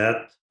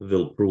that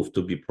will prove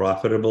to be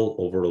profitable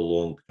over the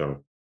long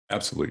term.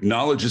 Absolutely.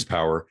 Knowledge is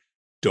power.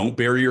 Don't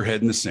bury your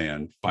head in the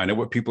sand. Find out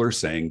what people are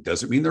saying.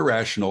 Doesn't mean they're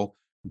rational,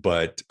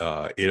 but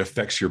it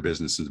affects your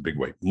business in a big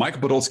way.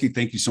 Michael Podolsky,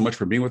 thank you so much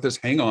for being with us.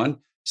 Hang on.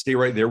 Stay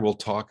right there. We'll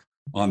talk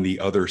on the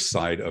other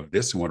side of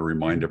this. I want to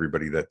remind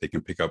everybody that they can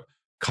pick up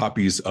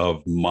copies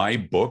of my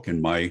book and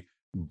my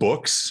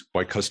books,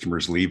 Why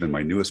Customers Leave, and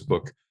my newest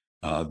book,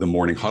 The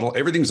Morning Huddle.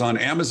 Everything's on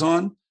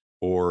Amazon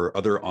or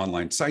other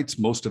online sites.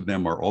 Most of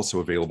them are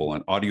also available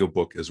on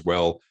audiobook as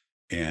well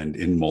and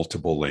in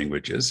multiple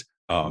languages.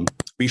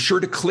 Be sure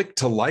to click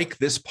to like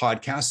this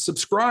podcast,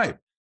 subscribe,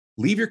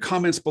 leave your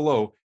comments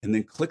below, and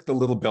then click the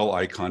little bell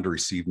icon to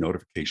receive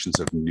notifications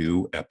of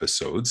new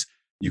episodes.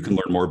 You can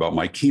learn more about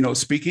my keynote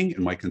speaking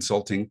and my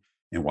consulting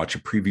and watch a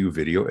preview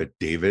video at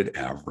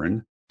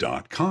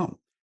davidavrin.com.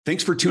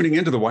 Thanks for tuning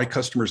into the Why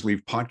Customers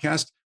Leave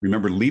podcast.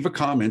 Remember, leave a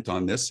comment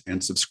on this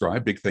and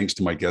subscribe. Big thanks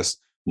to my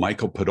guest,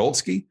 Michael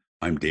Podolsky.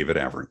 I'm David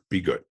Avrin.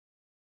 Be good.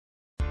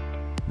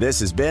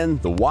 This has been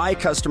the Why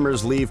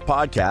Customers Leave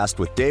podcast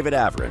with David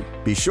Avrin.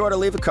 Be sure to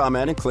leave a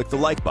comment and click the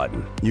like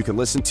button. You can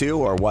listen to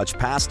or watch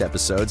past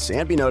episodes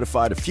and be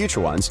notified of future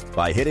ones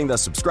by hitting the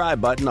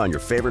subscribe button on your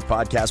favorite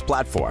podcast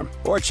platform,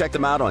 or check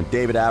them out on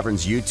David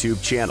Avrin's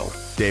YouTube channel.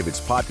 David's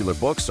popular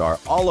books are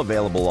all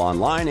available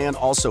online and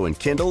also in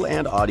Kindle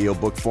and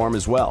audiobook form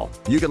as well.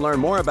 You can learn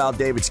more about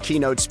David's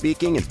keynote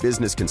speaking and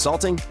business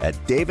consulting at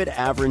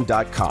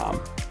davidavrin.com.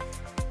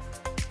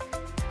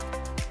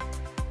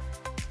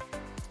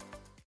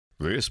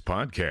 This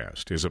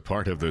podcast is a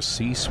part of the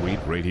C-Suite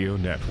Radio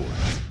Network.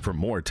 For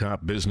more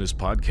top business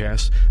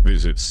podcasts,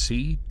 visit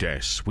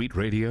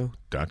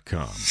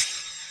c-suiteradio.com.